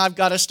video, and I've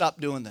got to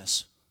stop doing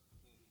this.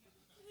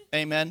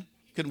 Amen?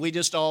 Can we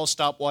just all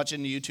stop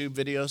watching the YouTube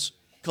videos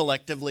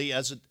collectively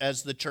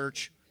as the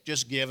church?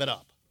 Just give it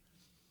up.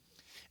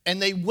 And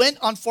they went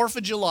on 4th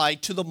of July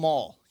to the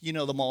mall, you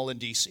know, the mall in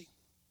D.C.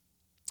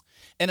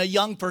 And a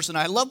young person,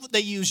 I love that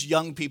they use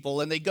young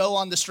people, and they go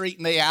on the street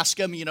and they ask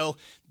them, you know,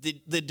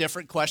 the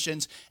different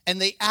questions.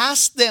 And they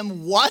ask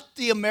them what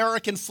the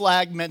American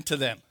flag meant to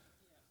them.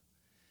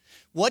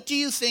 What do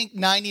you think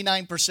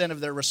 99% of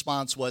their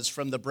response was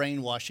from the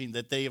brainwashing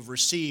that they have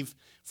received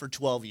for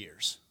 12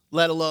 years,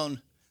 let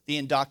alone the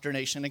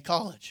indoctrination in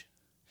college?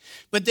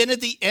 But then at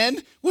the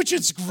end, which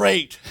is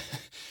great,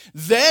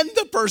 then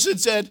the person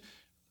said,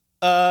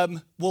 well,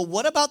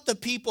 what about the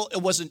people?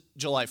 It wasn't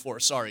July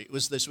 4th, sorry, it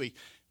was this week.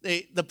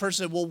 The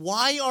person said, well,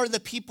 why are the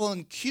people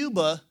in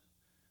Cuba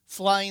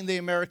flying the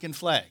American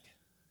flag?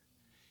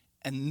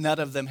 And none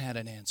of them had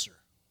an answer.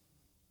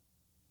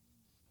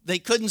 They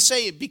couldn't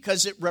say it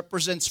because it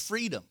represents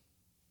freedom.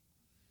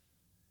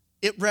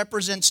 It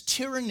represents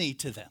tyranny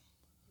to them.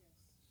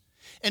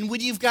 And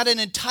when you've got an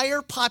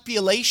entire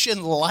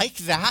population like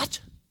that,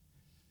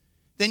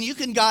 then you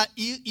can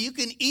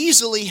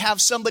easily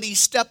have somebody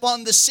step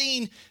on the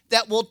scene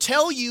that will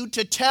tell you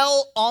to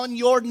tell on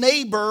your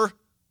neighbor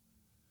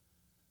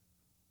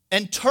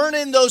and turn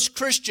in those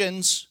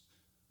Christians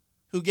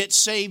who get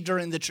saved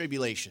during the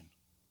tribulation.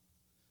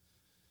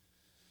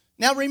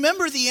 Now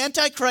remember, the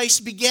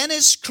Antichrist began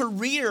his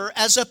career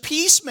as a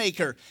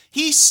peacemaker.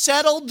 He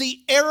settled the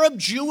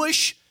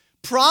Arab-Jewish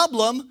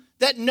problem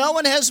that no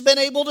one has been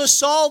able to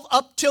solve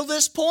up till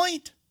this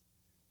point.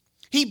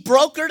 He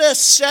brokered a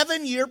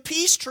 7-year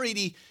peace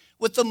treaty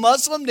with the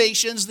Muslim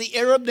nations, the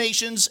Arab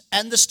nations,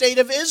 and the state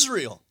of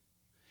Israel.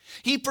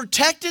 He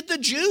protected the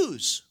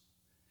Jews.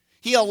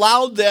 He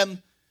allowed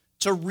them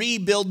to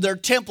rebuild their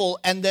temple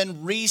and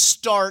then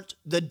restart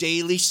the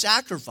daily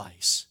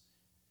sacrifice.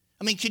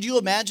 I mean, could you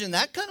imagine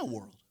that kind of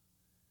world?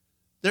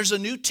 There's a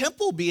new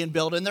temple being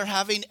built and they're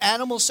having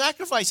animal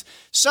sacrifice,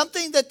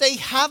 something that they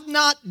have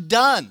not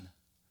done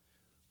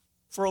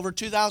for over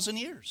 2,000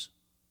 years.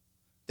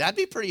 That'd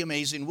be pretty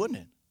amazing, wouldn't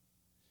it?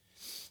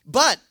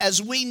 But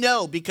as we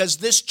know, because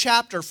this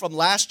chapter, from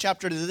last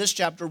chapter to this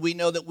chapter, we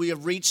know that we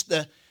have reached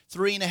the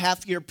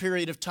 3.5-year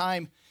period of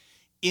time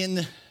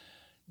in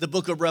the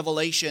book of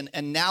Revelation,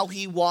 and now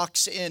he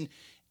walks in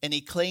and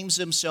he claims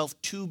himself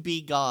to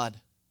be God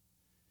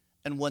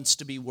and wants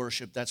to be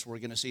worshiped. That's what we're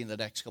going to see in the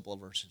next couple of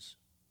verses.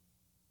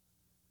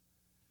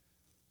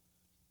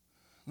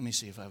 Let me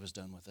see if I was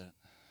done with that.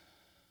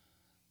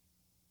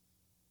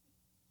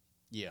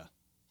 Yeah.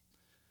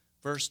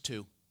 Verse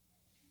 2.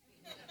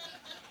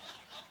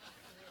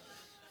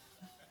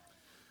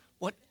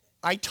 What?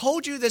 I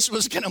told you this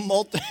was going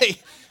to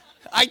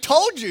I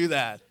told you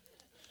that.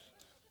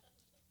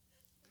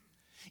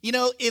 You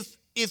know, if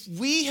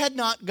we had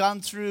not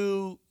gone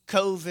through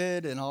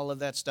COVID and all of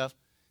that stuff,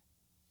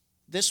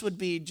 this would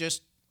be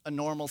just a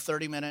normal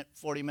 30-minute,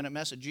 40-minute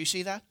message. You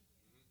see that?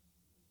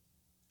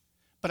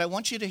 But I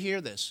want you to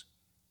hear this,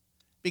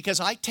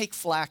 because I take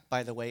flack,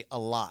 by the way, a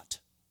lot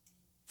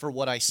for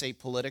what I say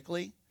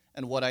politically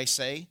and what I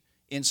say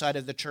inside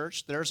of the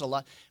church. There's a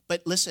lot.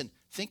 But listen,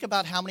 think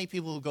about how many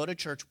people who go to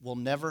church will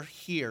never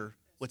hear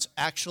what's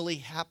actually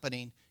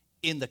happening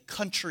in the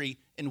country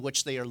in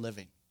which they are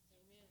living.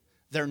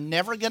 They're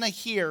never going to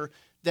hear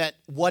that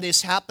what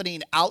is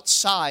happening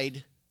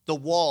outside the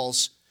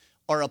walls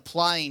are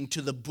applying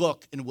to the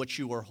book in which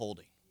you are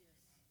holding.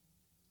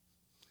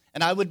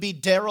 And I would be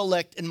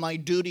derelict in my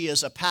duty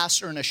as a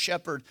pastor and a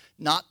shepherd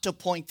not to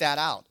point that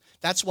out.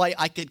 That's why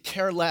I could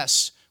care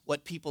less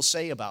what people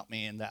say about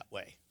me in that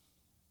way.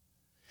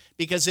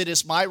 Because it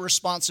is my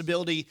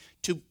responsibility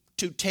to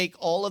take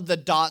all of the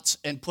dots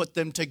and put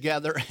them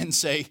together and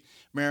say,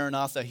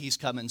 Maranatha, he's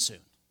coming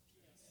soon.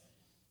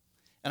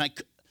 And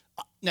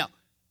now,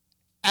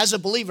 as a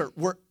believer,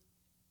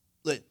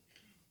 I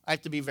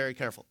have to be very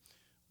careful.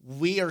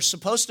 We are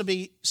supposed to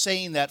be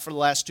saying that for the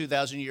last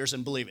 2,000 years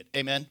and believe it.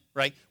 Amen?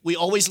 Right? We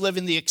always live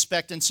in the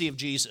expectancy of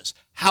Jesus.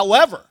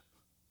 However,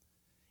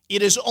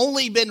 it has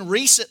only been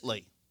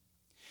recently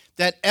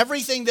that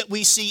everything that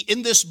we see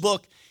in this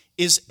book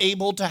is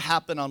able to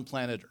happen on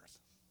planet Earth.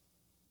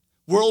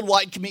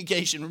 Worldwide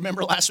communication.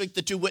 Remember last week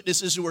the two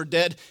witnesses who were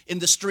dead in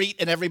the street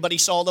and everybody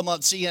saw them on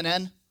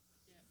CNN?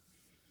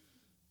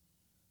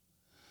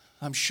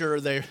 I'm sure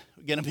they're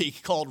going to be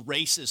called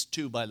racist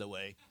too, by the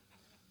way.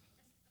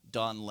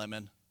 Don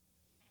Lemon.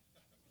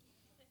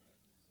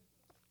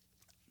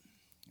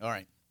 All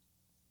right.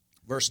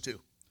 Verse 2.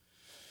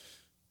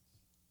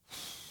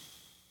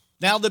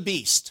 Now the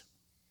beast,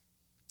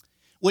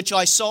 which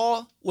I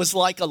saw, was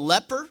like a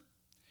leper,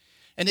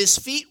 and his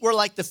feet were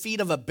like the feet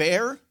of a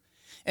bear,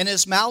 and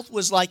his mouth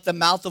was like the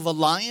mouth of a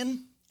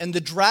lion, and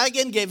the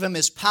dragon gave him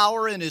his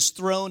power and his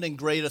throne and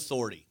great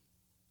authority.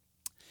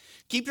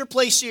 Keep your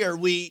place here.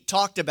 We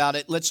talked about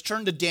it. Let's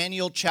turn to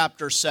Daniel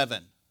chapter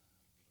 7.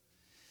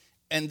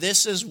 And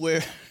this is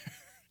where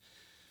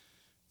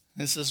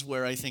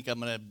I think I'm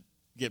going to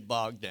get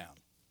bogged down.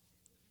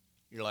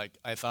 You're like,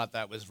 I thought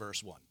that was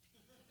verse 1.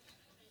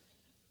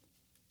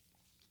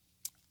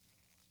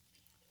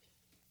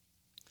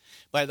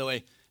 By the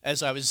way,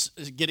 as I was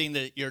getting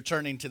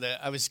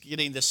I was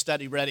getting the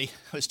study ready,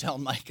 I was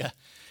telling Micah,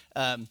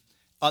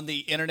 on the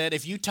internet,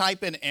 if you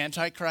type in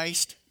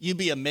Antichrist, you'd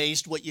be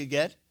amazed what you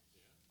get.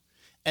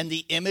 And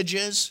the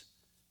images,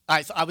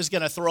 I was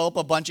going to throw up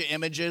a bunch of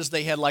images.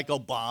 They had like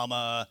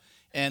Obama,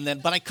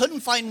 but I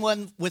couldn't find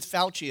one with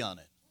Fauci on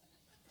it.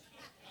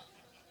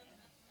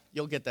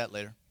 You'll get that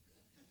later.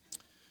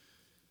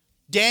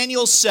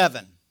 Daniel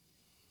 7.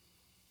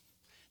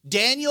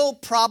 Daniel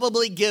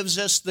probably gives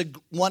us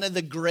one of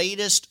the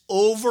greatest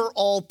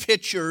overall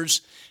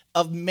pictures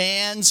of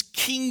man's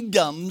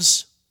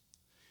kingdoms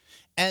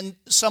and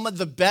some of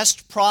the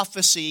best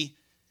prophecy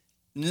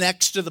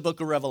next to the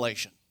book of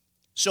Revelation.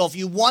 So if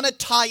you want to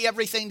tie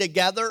everything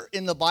together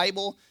in the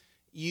Bible,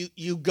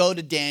 you go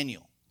to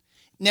Daniel.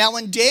 Now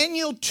in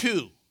Daniel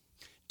 2,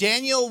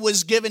 Daniel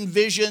was given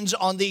visions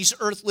on these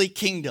earthly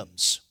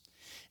kingdoms.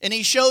 And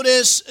he showed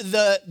us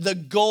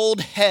the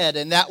gold head,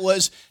 and that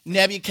was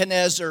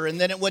Nebuchadnezzar.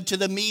 And then it went to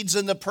the Medes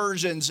and the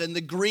Persians and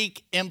the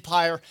Greek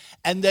Empire.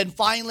 And then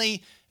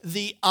finally,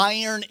 the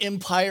Iron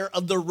Empire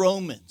of the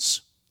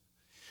Romans.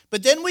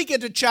 But then we get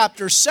to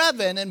chapter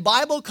 7, and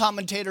Bible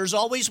commentators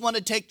always want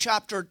to take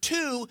chapter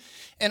 2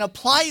 and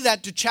apply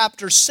that to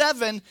chapter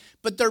 7,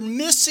 but they're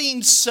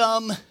missing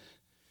some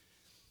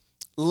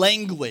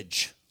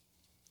language.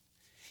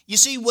 You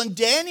see, when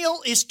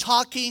Daniel is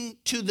talking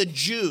to the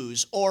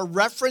Jews or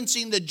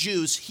referencing the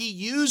Jews, he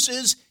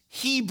uses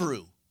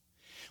Hebrew.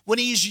 When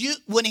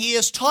he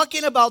is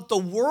talking about the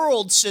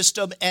world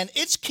system and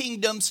its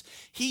kingdoms,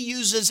 he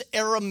uses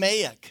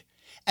Aramaic.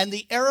 And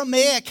the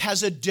Aramaic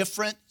has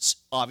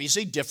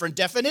obviously different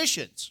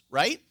definitions,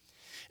 right?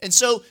 And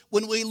so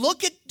when we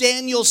look at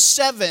Daniel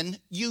 7,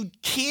 you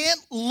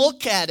can't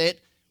look at it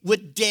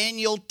with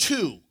Daniel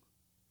 2.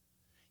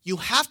 You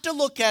have to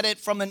look at it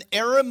from an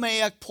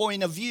Aramaic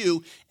point of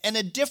view and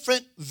a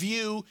different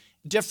view,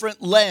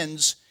 different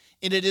lens.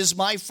 And it is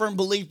my firm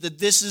belief that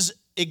this is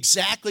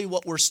exactly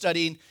what we're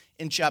studying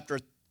in chapter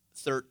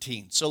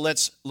 13. So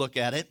let's look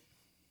at it.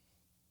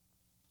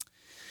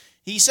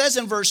 He says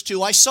in verse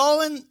 2, I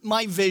saw in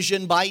my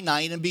vision by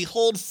night, and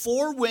behold,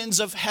 4 winds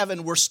of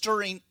heaven were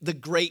stirring the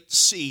great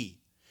sea.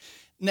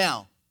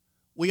 Now,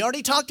 we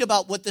already talked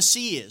about what the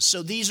sea is.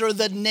 So these are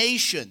the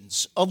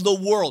nations of the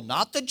world,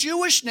 not the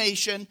Jewish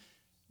nation,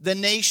 the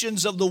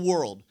nations of the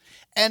world.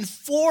 And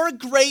 4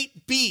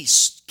 great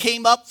beasts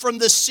came up from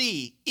the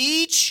sea,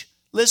 each,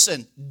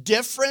 listen,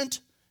 different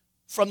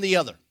from the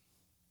other.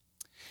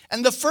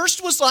 And the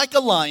first was like a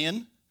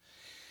lion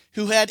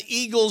who had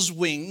eagle's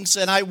wings,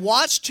 and I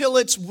watched till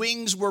its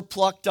wings were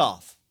plucked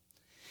off.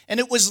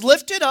 And it was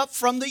lifted up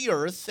from the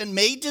earth and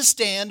made to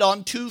stand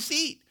on 2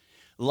 feet,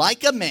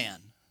 like a man.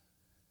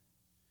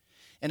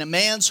 And a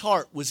man's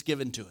heart was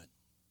given to it.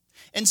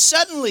 And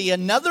suddenly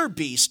another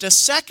beast, a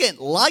second,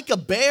 like a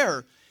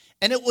bear,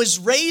 and it was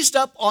raised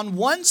up on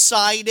one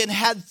side and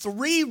had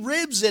 3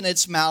 ribs in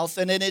its mouth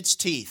and in its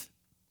teeth.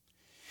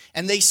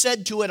 And they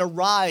said to it,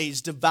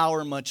 Arise,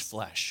 devour much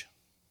flesh.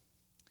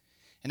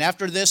 And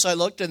after this I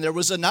looked, and there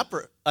was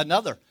another,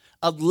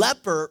 a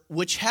leper,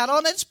 which had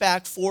on its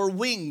back 4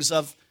 wings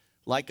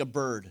like a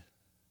bird.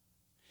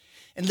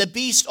 And the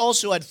beast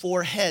also had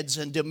 4 heads,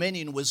 and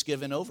dominion was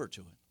given over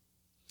to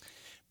it.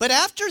 But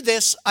after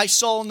this I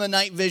saw in the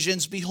night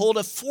visions, behold,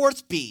 a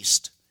 4th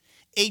beast,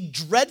 a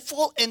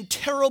dreadful and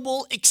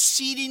terrible,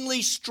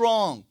 exceedingly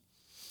strong.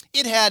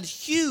 It had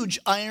huge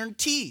iron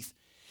teeth,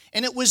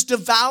 and it was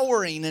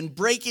devouring and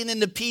breaking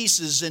into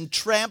pieces and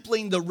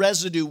trampling the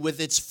residue with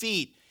its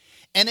feet.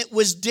 And it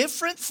was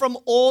different from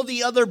all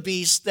the other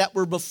beasts that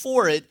were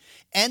before it,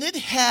 and it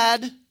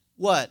had,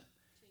 what?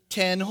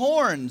 10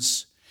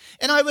 horns.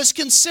 And I was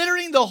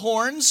considering the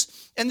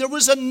horns, and there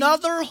was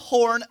another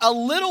horn, a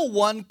little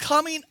one,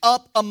 coming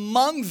up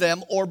among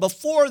them, or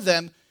before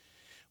them,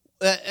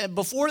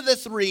 before the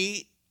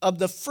 3 of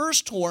the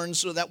first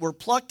horns that were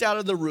plucked out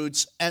of the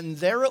roots, and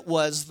there it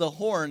was, the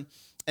horn,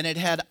 and it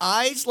had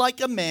eyes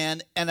like a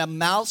man, and a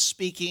mouth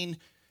speaking,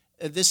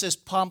 this is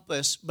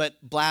pompous,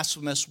 but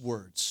blasphemous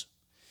words.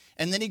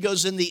 And then he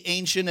goes in the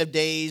Ancient of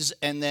Days,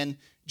 and then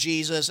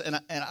Jesus,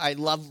 and I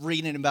love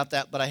reading about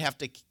that, but I have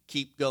to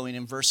keep going.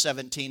 In verse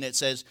 17, it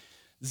says,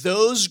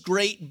 those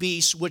great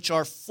beasts which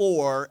are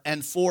four,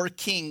 and four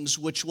kings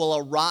which will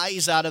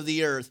arise out of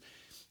the earth.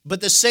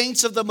 But the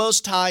saints of the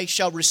Most High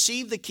shall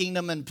receive the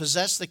kingdom and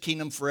possess the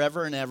kingdom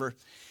forever and ever.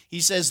 He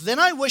says, then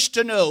I wish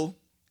to know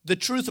the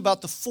truth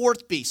about the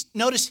fourth beast.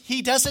 Notice,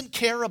 he doesn't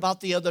care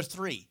about the other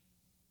three.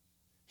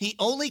 He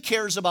only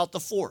cares about the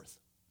fourth,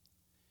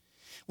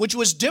 which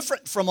was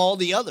different from all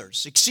the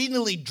others,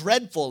 exceedingly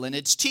dreadful in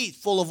its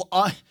teeth, full of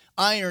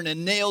iron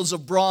and nails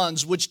of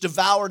bronze, which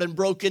devoured and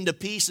broke into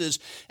pieces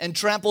and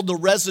trampled the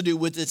residue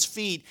with its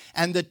feet.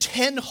 And the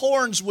 10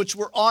 horns which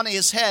were on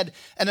his head,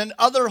 and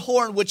another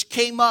horn which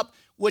came up,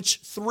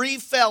 which 3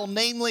 fell,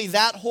 namely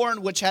that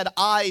horn which had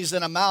eyes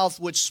and a mouth,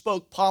 which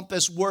spoke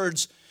pompous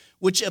words,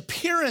 which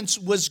appearance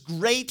was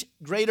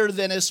greater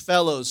than his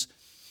fellows.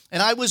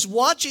 And I was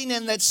watching,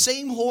 and that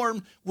same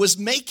horn was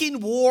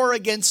making war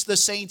against the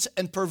saints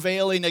and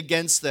prevailing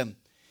against them,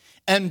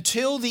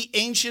 until the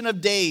Ancient of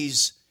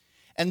Days,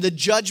 and the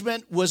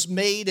judgment was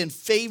made in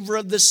favor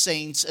of the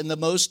saints and the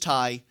Most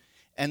High,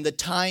 and the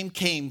time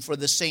came for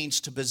the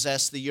saints to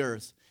possess the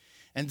earth.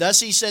 And thus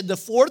he said, the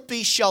fourth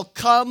beast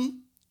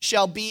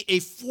shall be a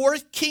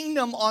fourth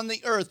kingdom on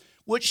the earth,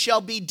 which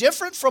shall be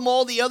different from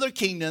all the other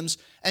kingdoms,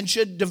 and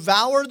should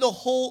devour the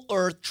whole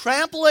earth,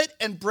 trample it,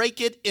 and break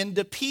it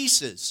into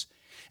pieces.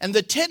 And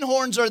the 10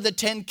 horns are the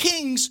 10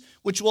 kings,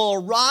 which will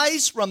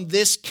arise from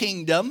this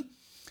kingdom,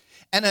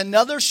 and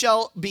another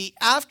shall be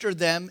after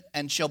them,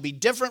 and shall be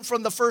different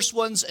from the first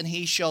ones, and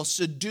he shall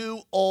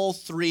subdue all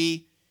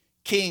 3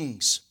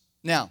 kings.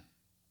 Now,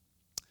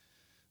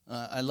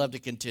 I love to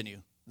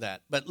continue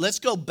that, but let's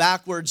go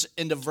backwards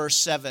into verse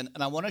 7,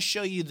 and I want to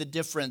show you the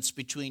difference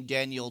between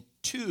Daniel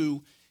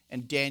 2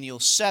 and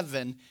Daniel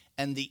 7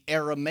 and the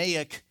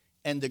Aramaic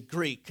and the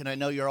Greek. And I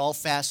know you're all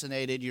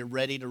fascinated. You're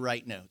ready to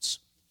write notes.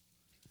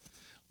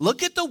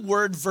 Look at the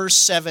word verse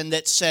 7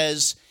 that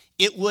says,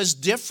 it was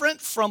different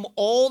from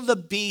all the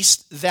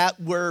beasts that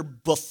were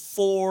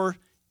before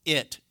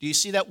it. Do you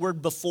see that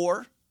word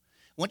before?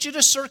 I want you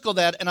to circle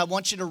that, and I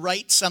want you to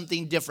write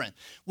something different.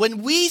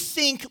 When we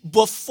think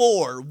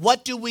before,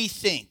 what do we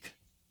think?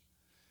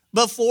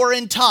 Before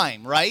in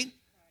time, right?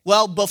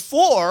 Well,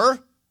 before,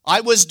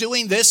 I was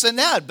doing this and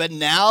that, but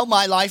now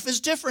my life is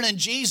different in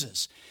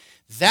Jesus.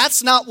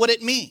 That's not what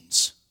it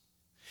means.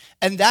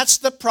 And that's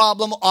the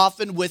problem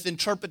often with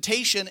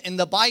interpretation in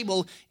the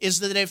Bible, is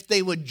that if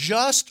they would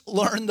just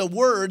learn the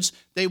words,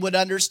 they would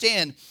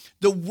understand.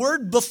 The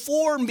word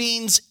before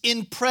means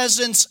in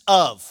presence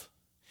of.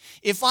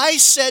 If I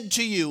said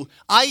to you,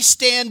 I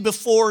stand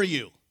before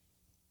you,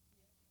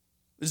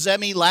 does that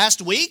mean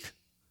last week?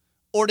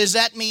 Or does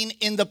that mean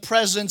in the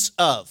presence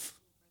of?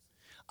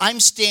 I'm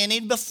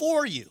standing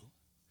before you.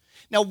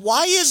 Now,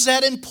 why is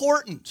that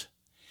important?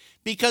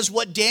 Because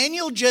what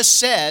Daniel just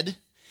said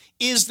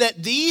is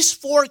that these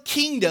 4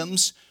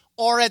 kingdoms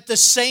are at the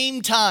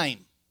same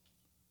time.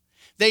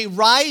 They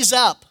rise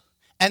up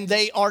and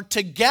they are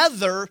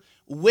together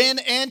when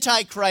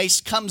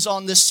Antichrist comes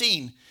on the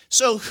scene.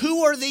 So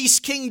who are these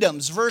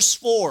kingdoms? Verse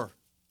 4.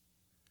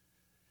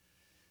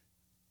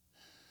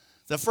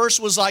 The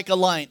first was like a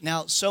lion.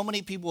 Now, so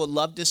many people would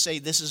love to say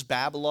this is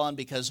Babylon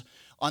because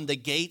on the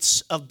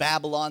gates of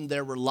Babylon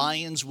there were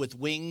lions with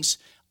wings.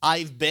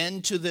 I've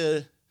been to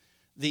the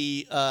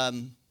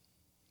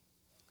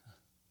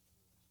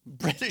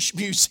British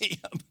Museum.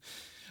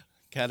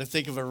 Got to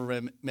think of it for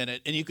a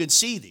minute. And you can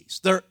see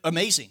these. They're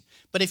amazing.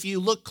 But if you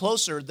look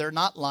closer, they're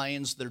not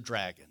lions, they're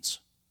dragons.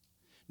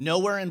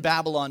 Nowhere in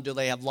Babylon do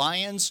they have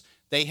lions.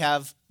 They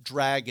have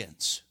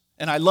dragons.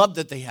 And I love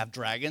that they have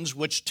dragons,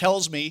 which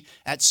tells me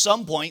at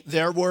some point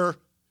there were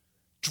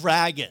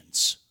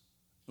dragons.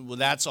 Well,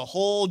 that's a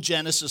whole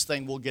Genesis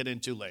thing we'll get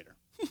into later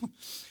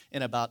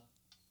in about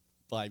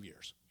 5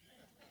 years.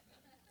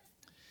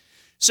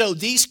 So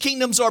these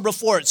kingdoms are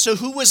before it. So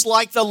who was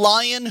like the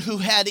lion who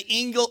had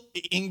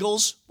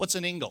eagles? What's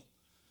an eagle?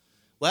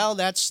 Well,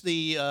 that's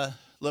the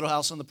Little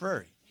House on the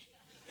Prairie,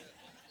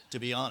 to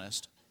be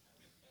honest.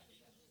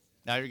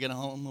 Now you're going to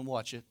home and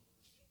watch it.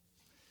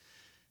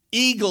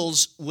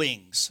 Eagle's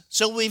wings.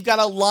 So we've got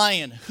a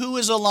lion. Who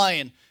is a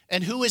lion?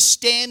 And who is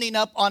standing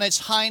up on its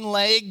hind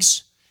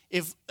legs?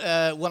 If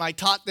when I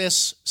taught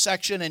this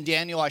section in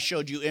Daniel, I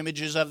showed you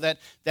images of that.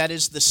 That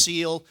is the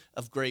seal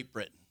of Great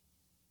Britain.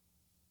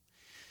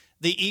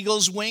 The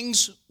eagle's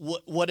wings,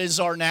 what is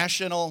our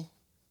national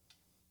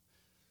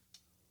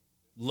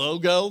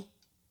logo?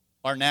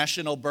 Our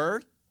national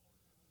bird?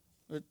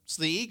 It's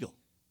the eagle.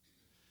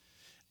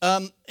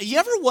 You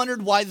ever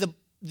wondered why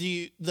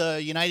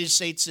the United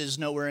States is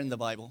nowhere in the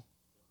Bible?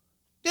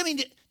 I mean,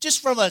 just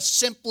from a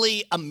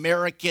simply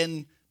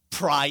American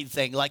pride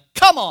thing. Like,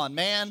 come on,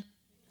 man.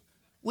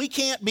 We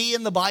can't be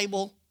in the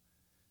Bible.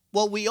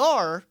 Well, we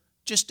are,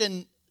 just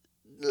in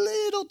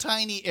little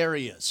tiny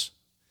areas,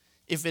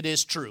 if it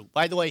is true.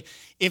 By the way,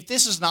 if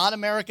this is not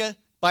America,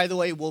 by the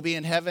way, we'll be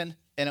in heaven,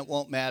 and it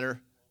won't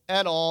matter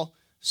at all.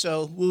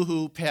 So,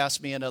 woohoo,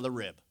 pass me another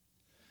rib.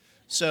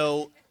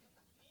 So,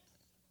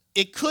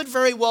 it could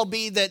very well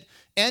be that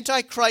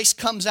Antichrist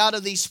comes out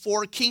of these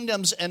four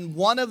kingdoms, and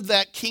one of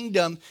that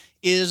kingdom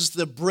is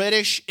the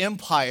British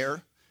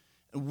Empire.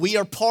 We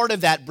are part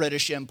of that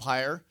British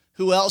Empire.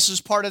 Who else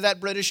is part of that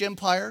British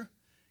Empire?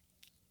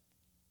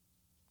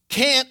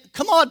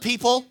 Come on,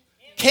 people.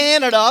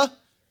 Canada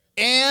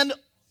and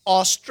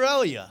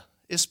Australia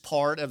is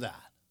part of that.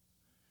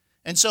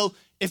 And so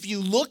if you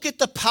look at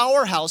the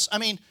powerhouse, I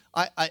mean,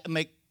 I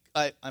make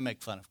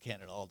fun of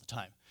Canada all the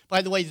time.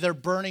 By the way, they're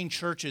burning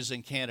churches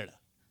in Canada.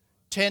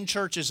 10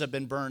 churches have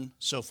been burned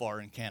so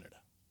far in Canada.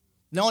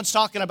 No one's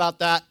talking about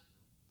that.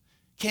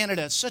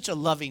 Canada is such a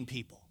loving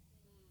people.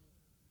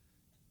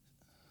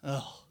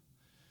 Oh.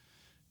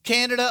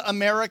 Canada,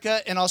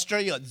 America, and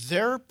Australia,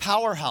 they're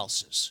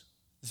powerhouses.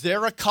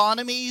 Their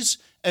economies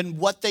and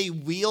what they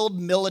wield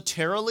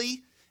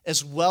militarily,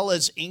 as well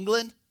as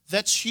England,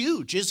 that's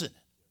huge, isn't it?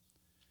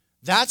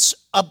 That's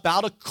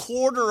about a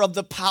quarter of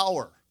the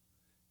power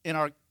in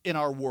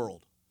our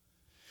world.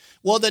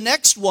 Well, the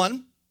next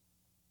one,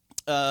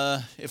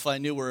 if I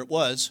knew where it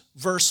was,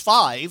 verse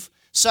 5,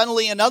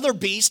 suddenly another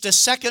beast, a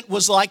second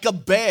was like a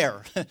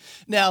bear.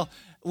 Now,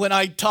 when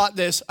I taught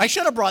this, I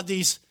should have brought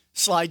these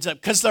slides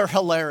up because they're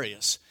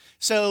hilarious.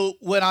 So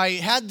when I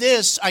had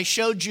this, I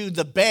showed you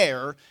the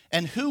bear,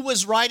 and who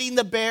was riding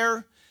the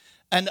bear?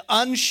 An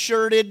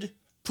unshirted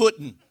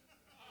Putin.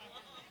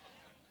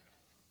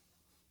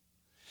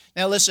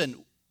 Now listen,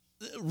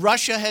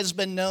 Russia has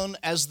been known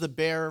as the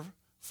bear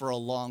for a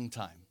long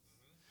time.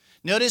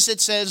 Notice it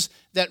says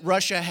that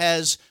Russia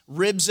has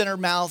ribs in her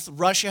mouth.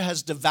 Russia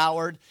has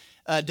devoured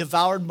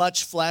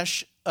much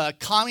flesh.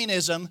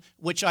 Communism,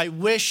 which I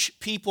wish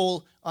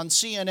people on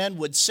CNN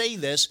would say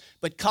this,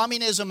 but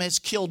communism has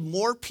killed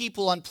more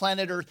people on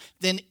planet Earth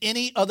than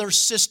any other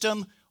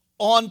system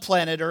on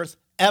planet Earth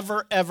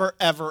ever, ever,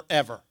 ever,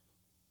 ever.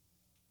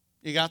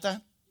 You got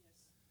that?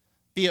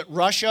 Be it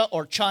Russia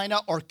or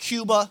China or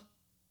Cuba,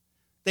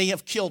 they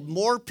have killed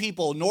more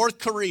people. North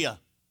Korea.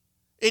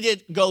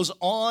 It goes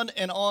on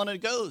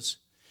it goes.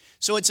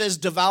 So it says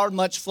devoured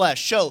much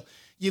flesh. So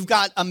you've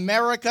got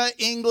America,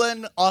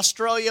 England,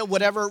 Australia,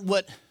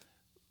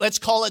 let's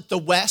call it the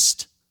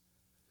West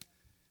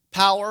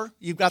power.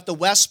 You've got the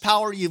West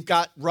power. You've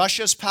got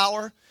Russia's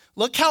power.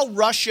 Look how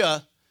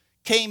Russia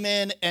came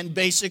in and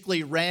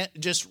basically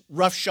just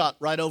roughshod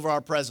right over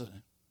our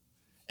president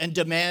and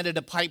demanded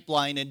a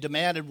pipeline and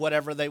demanded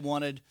whatever they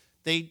wanted.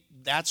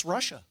 That's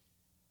Russia.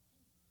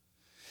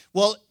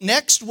 Well,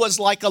 next was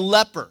like a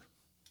leper.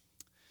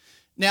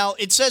 Now,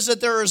 it says that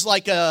there is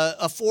like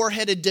a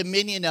four-headed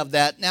dominion of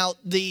that. Now,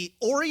 the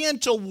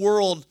Oriental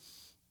world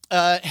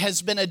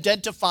has been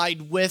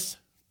identified with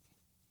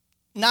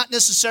not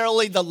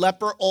necessarily the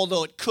leper,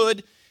 although it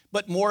could,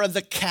 but more of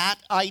the cat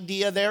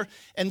idea there.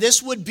 And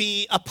this would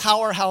be a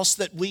powerhouse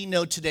that we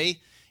know today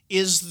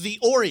is the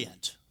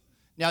Orient.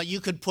 Now,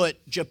 you could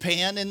put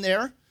Japan in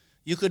there.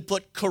 You could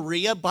put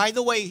Korea. By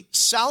the way,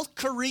 South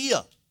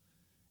Korea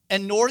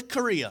and North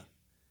Korea,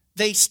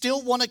 they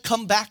still want to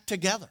come back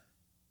together.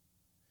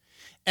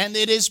 And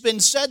it has been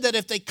said that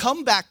if they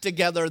come back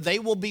together, they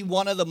will be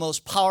one of the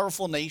most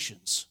powerful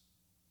nations.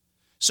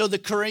 So the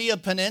Korea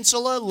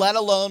Peninsula, let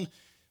alone,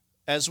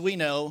 as we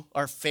know,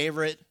 our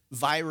favorite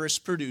virus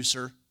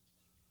producer,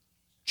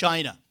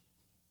 China.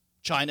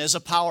 China is a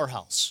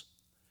powerhouse.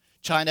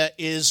 China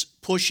is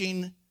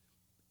pushing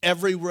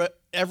everywhere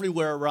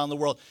around the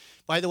world.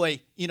 By the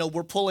way,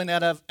 we're pulling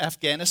out of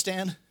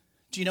Afghanistan.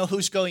 Do you know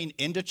who's going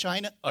into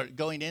China or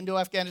going into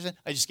Afghanistan?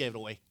 I just gave it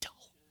away.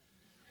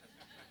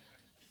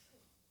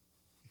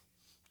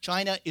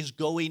 China is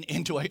going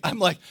into it. I'm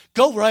like,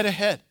 go right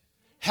ahead.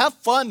 Have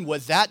fun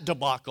with that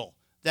debacle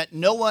that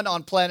no one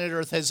on planet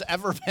Earth has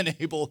ever been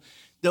able.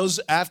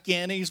 Those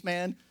Afghanis,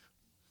 man,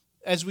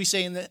 as we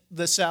say in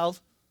the South,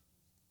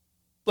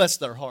 bless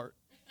their heart.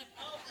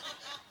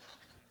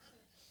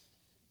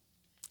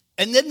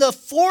 And then the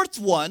fourth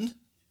one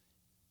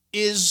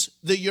is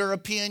the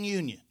European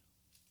Union.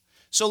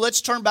 So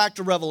let's turn back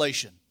to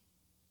Revelation.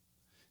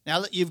 Now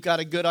that you've got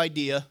a good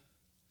idea,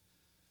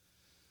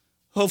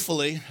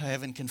 hopefully I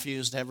haven't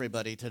confused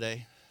everybody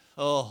today.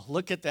 Oh,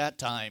 look at that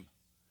time.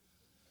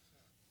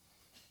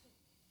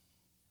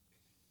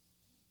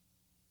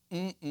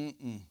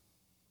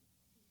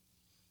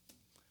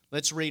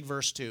 Let's read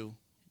verse 2.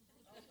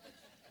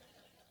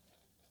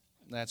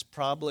 That's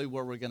probably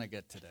where we're going to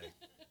get today.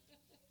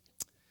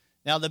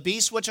 Now the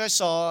beast which I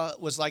saw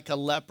was like a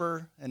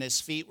leper, and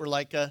his feet were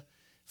like a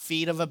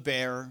feet of a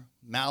bear,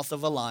 mouth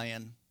of a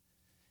lion.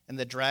 And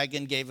the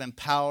dragon gave him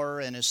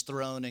power and his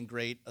throne and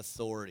great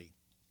authority.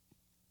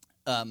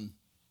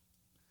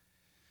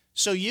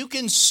 So you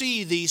can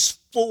see these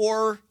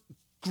four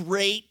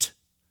great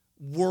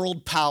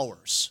world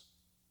powers.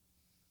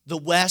 The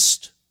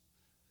West,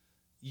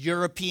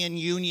 European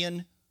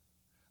Union,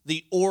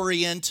 the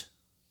Orient,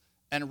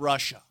 and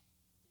Russia.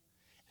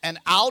 And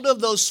out of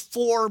those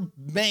four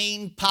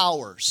main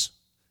powers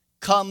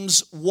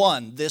comes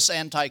one, this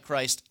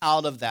Antichrist,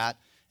 out of that,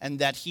 and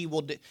that he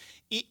will...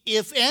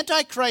 If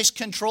Antichrist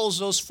controls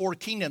those four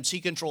kingdoms, he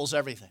controls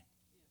everything.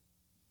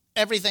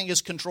 Everything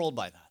is controlled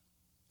by that.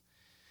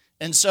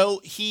 And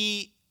so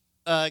he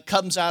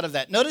comes out of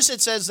that. Notice it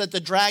says that the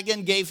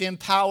dragon gave him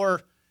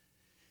power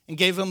and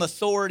gave him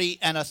authority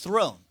and a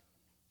throne.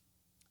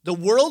 The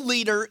world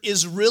leader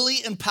is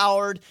really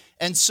empowered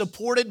and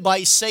supported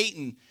by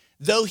Satan.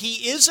 Though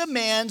he is a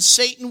man,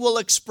 Satan will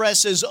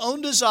express his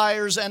own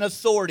desires and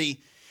authority.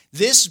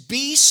 This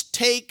beast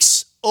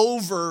takes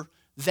over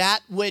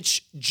that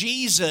which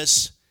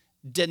Jesus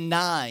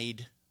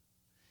denied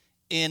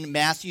in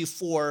Matthew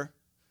 4,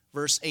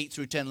 verse 8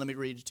 through 10. Let me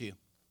read it to you.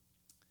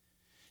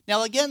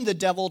 Now again, the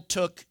devil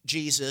took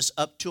Jesus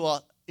up to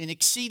an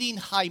exceeding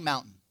high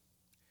mountain,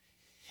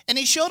 and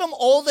he showed him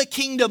all the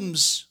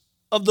kingdoms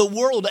of the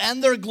world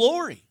and their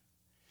glory.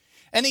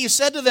 And he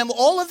said to them,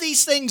 all of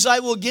these things I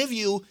will give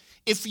you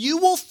if you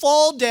will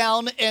fall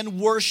down and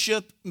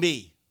worship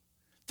me.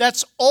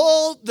 That's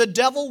all the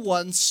devil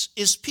wants,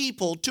 is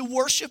people to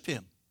worship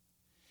him.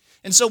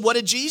 And so what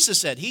did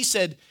Jesus say? He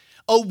said,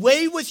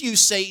 away with you,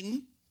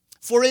 Satan,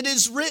 for it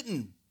is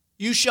written,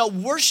 you shall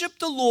worship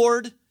the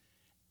Lord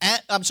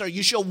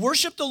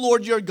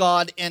your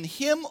God, and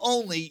him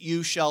only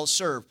you shall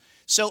serve.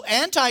 So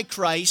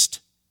Antichrist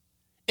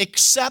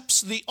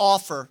accepts the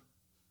offer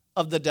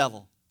of the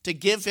devil to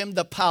give him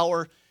the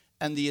power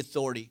and the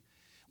authority.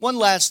 One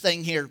last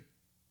thing here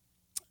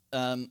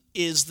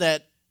is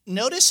that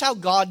notice how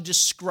God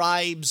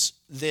describes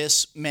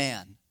this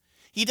man.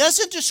 He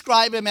doesn't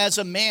describe him as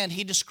a man,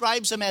 he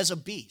describes him as a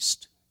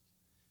beast.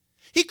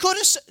 He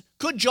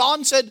could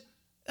John said,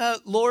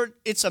 Lord,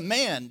 it's a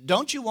man.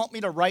 Don't you want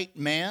me to write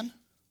man?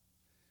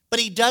 But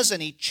he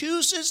doesn't. He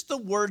chooses the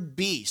word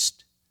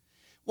beast.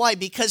 Why?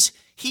 Because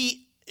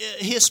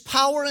his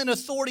power and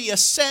authority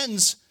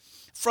ascends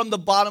from the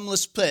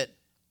bottomless pit.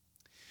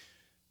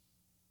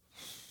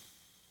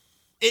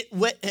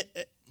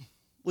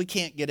 We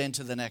can't get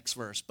into the next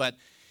verse, but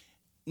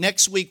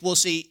next week we'll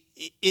see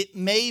it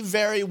may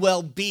very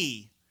well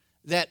be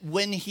that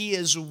when he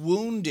is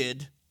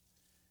wounded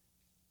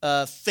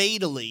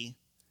fatally,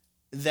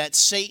 that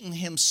Satan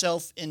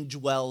himself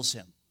indwells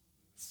him.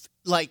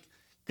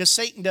 Because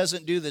Satan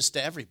doesn't do this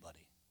to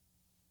everybody.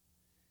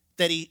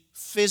 That he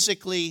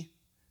physically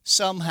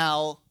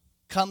somehow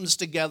comes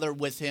together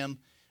with him,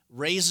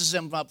 raises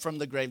him up from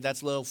the grave.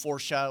 That's a little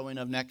foreshadowing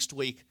of next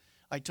week.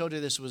 I told you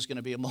this was going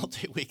to be a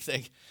multi-week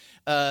thing.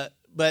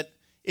 But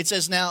it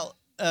says now,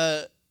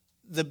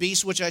 the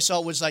beast which I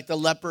saw was like the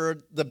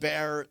leopard, the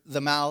bear,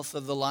 the mouth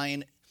of the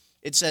lion.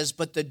 It says,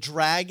 but the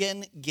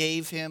dragon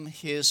gave him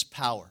his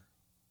power.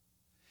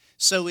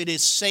 So it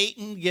is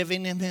Satan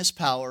giving him his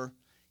power,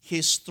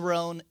 his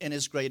throne, and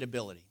his great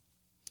ability.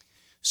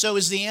 So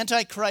is the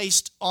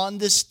Antichrist on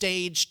the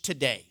stage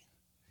today?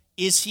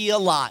 Is he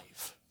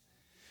alive?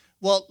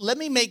 Well, let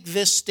me make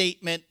this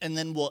statement and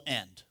then we'll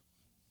end.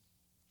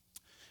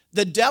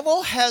 The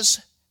devil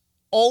has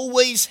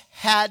always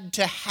had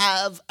to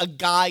have a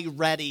guy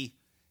ready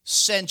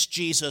since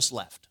Jesus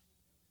left,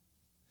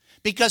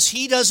 because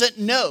he doesn't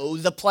know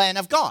the plan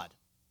of God.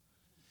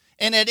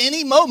 And at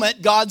any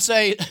moment, God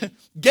say,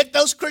 get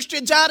those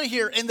Christians out of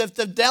here. And if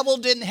the devil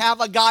didn't have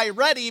a guy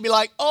ready, he'd be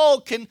like,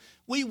 oh, can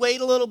we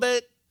wait a little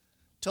bit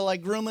till I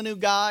groom a new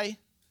guy?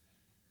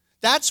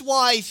 That's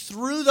why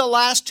through the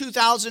last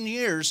 2,000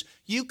 years,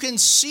 you can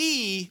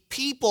see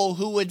people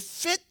who would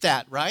fit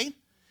that, right?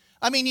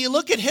 I mean, you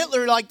look at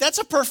Hitler, like, that's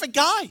a perfect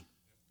guy.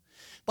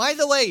 By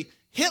the way,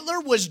 Hitler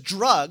was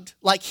drugged,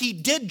 like he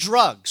did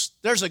drugs.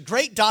 There's a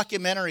great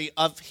documentary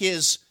of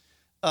his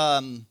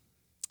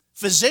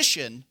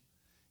physician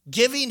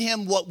giving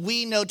him what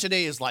we know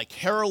today is like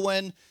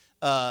heroin,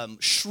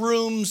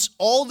 shrooms,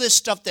 all this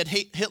stuff that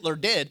Hitler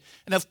did.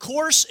 And of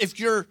course, if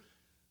you're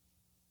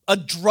a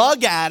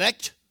drug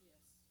addict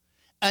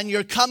and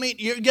you're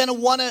going to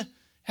want to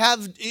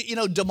have,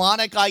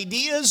 demonic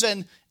ideas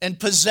and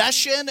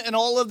possession and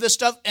all of this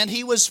stuff. And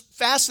he was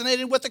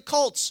fascinated with the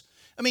cults.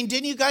 I mean,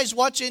 didn't you guys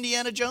watch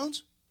Indiana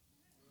Jones?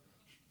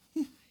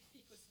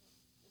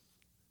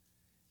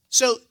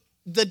 So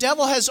the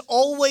devil has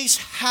always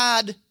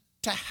had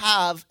to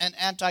have an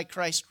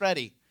Antichrist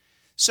ready.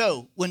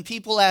 So when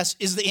people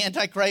ask, is the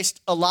Antichrist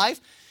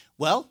alive?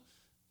 Well,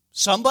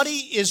 somebody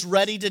is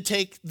ready to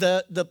take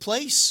the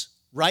place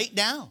right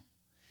now.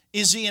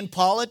 Is he in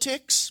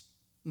politics?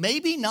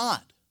 Maybe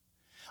not.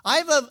 I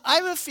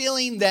have a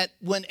feeling that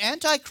when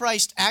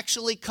Antichrist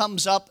actually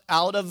comes up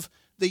out of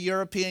the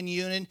European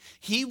Union,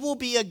 he will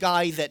be a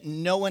guy that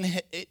no one,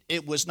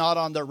 it was not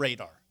on their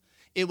radar.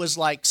 It was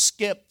like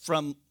Skip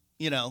from,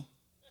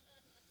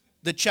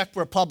 the Czech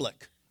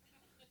Republic.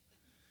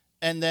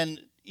 And then,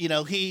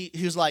 he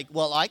was like,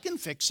 well, I can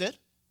fix it.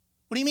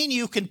 What do you mean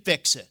you can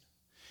fix it?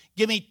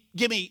 Give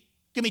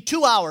me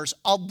 2 hours.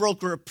 I'll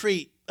broker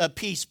a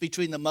peace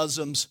between the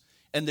Muslims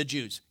and the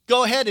Jews.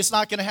 Go ahead. It's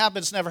not going to happen.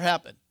 It's never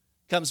happened.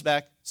 Comes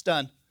back. It's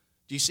done.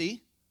 Do you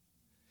see?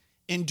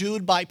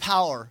 Endued by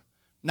power,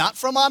 not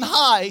from on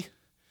high,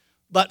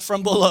 but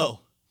from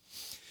below.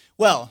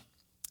 Well,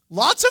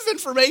 lots of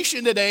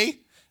information today.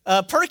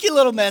 Perky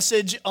little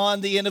message on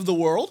the end of the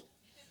world.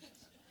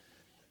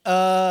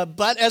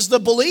 But as the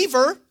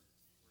believer,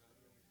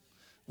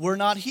 we're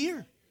not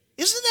here.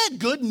 Isn't that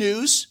good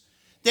news?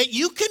 that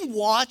you can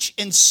watch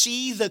and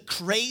see the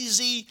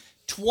crazy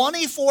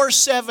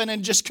 24/7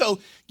 and just go,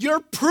 you're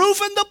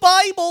proving the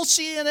Bible,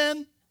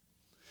 CNN.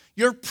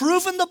 You're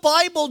proving the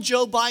Bible,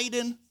 Joe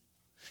Biden.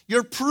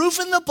 You're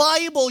proving the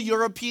Bible,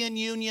 European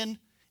Union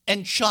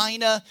and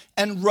China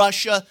and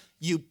Russia.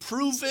 You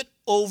prove it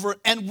over.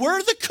 And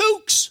we're the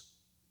kooks.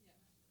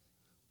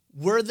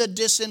 We're the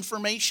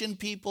disinformation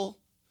people.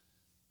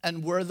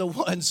 And we're the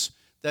ones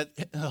that,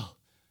 oh,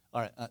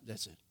 all right,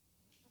 that's it.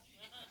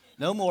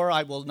 No more.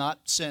 I will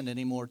not sin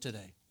anymore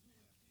today.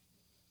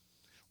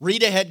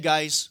 Read ahead,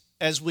 guys,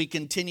 as we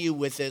continue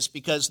with this,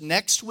 because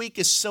next week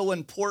is so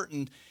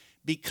important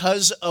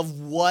because of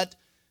what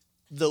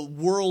the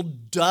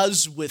world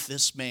does with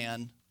this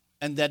man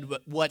and then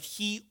what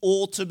he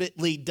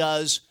ultimately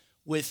does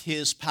with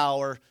his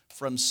power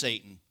from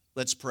Satan.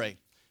 Let's pray.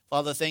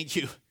 Father, thank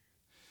you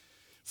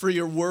for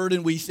your word,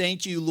 and we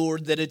thank you,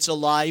 Lord, that it's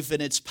alive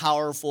and it's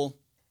powerful.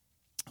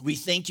 We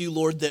thank you,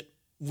 Lord, that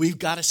we've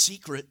got a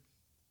secret.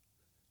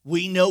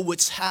 We know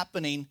what's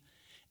happening,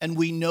 and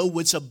we know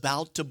what's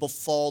about to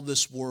befall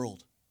this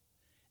world.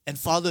 And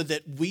Father,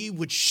 that we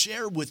would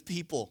share with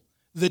people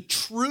the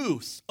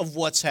truth of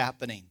what's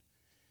happening.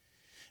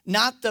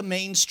 Not the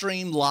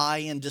mainstream lie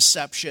and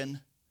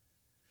deception.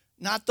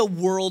 Not the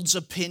world's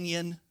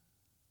opinion.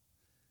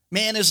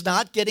 Man is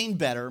not getting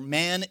better.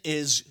 Man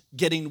is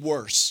getting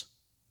worse.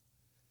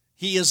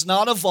 He is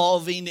not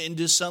evolving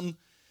into some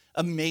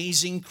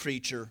amazing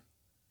creature.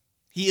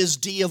 He is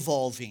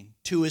de-evolving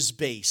to his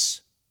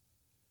base.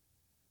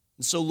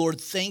 And so, Lord,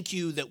 thank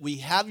you that we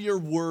have your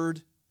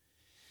word,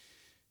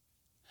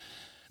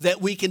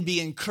 that we can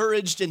be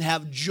encouraged and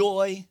have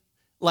joy,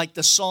 like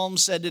the psalm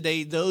said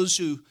today, those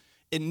who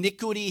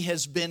iniquity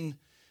has been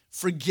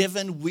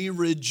forgiven, we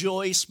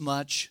rejoice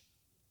much.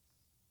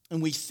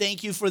 And we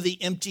thank you for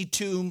the empty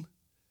tomb.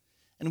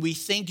 And we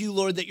thank you,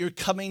 Lord, that you're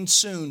coming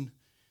soon,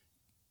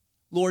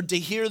 Lord, to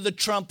hear the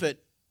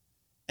trumpet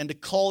and to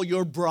call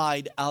your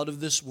bride out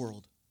of this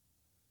world.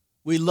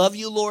 We love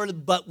you,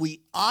 Lord, but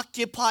we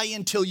occupy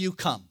until you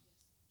come.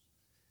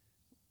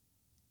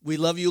 We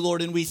love you,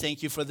 Lord, and we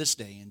thank you for this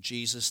day. In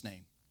Jesus'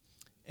 name,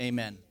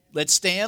 amen. Let's stand.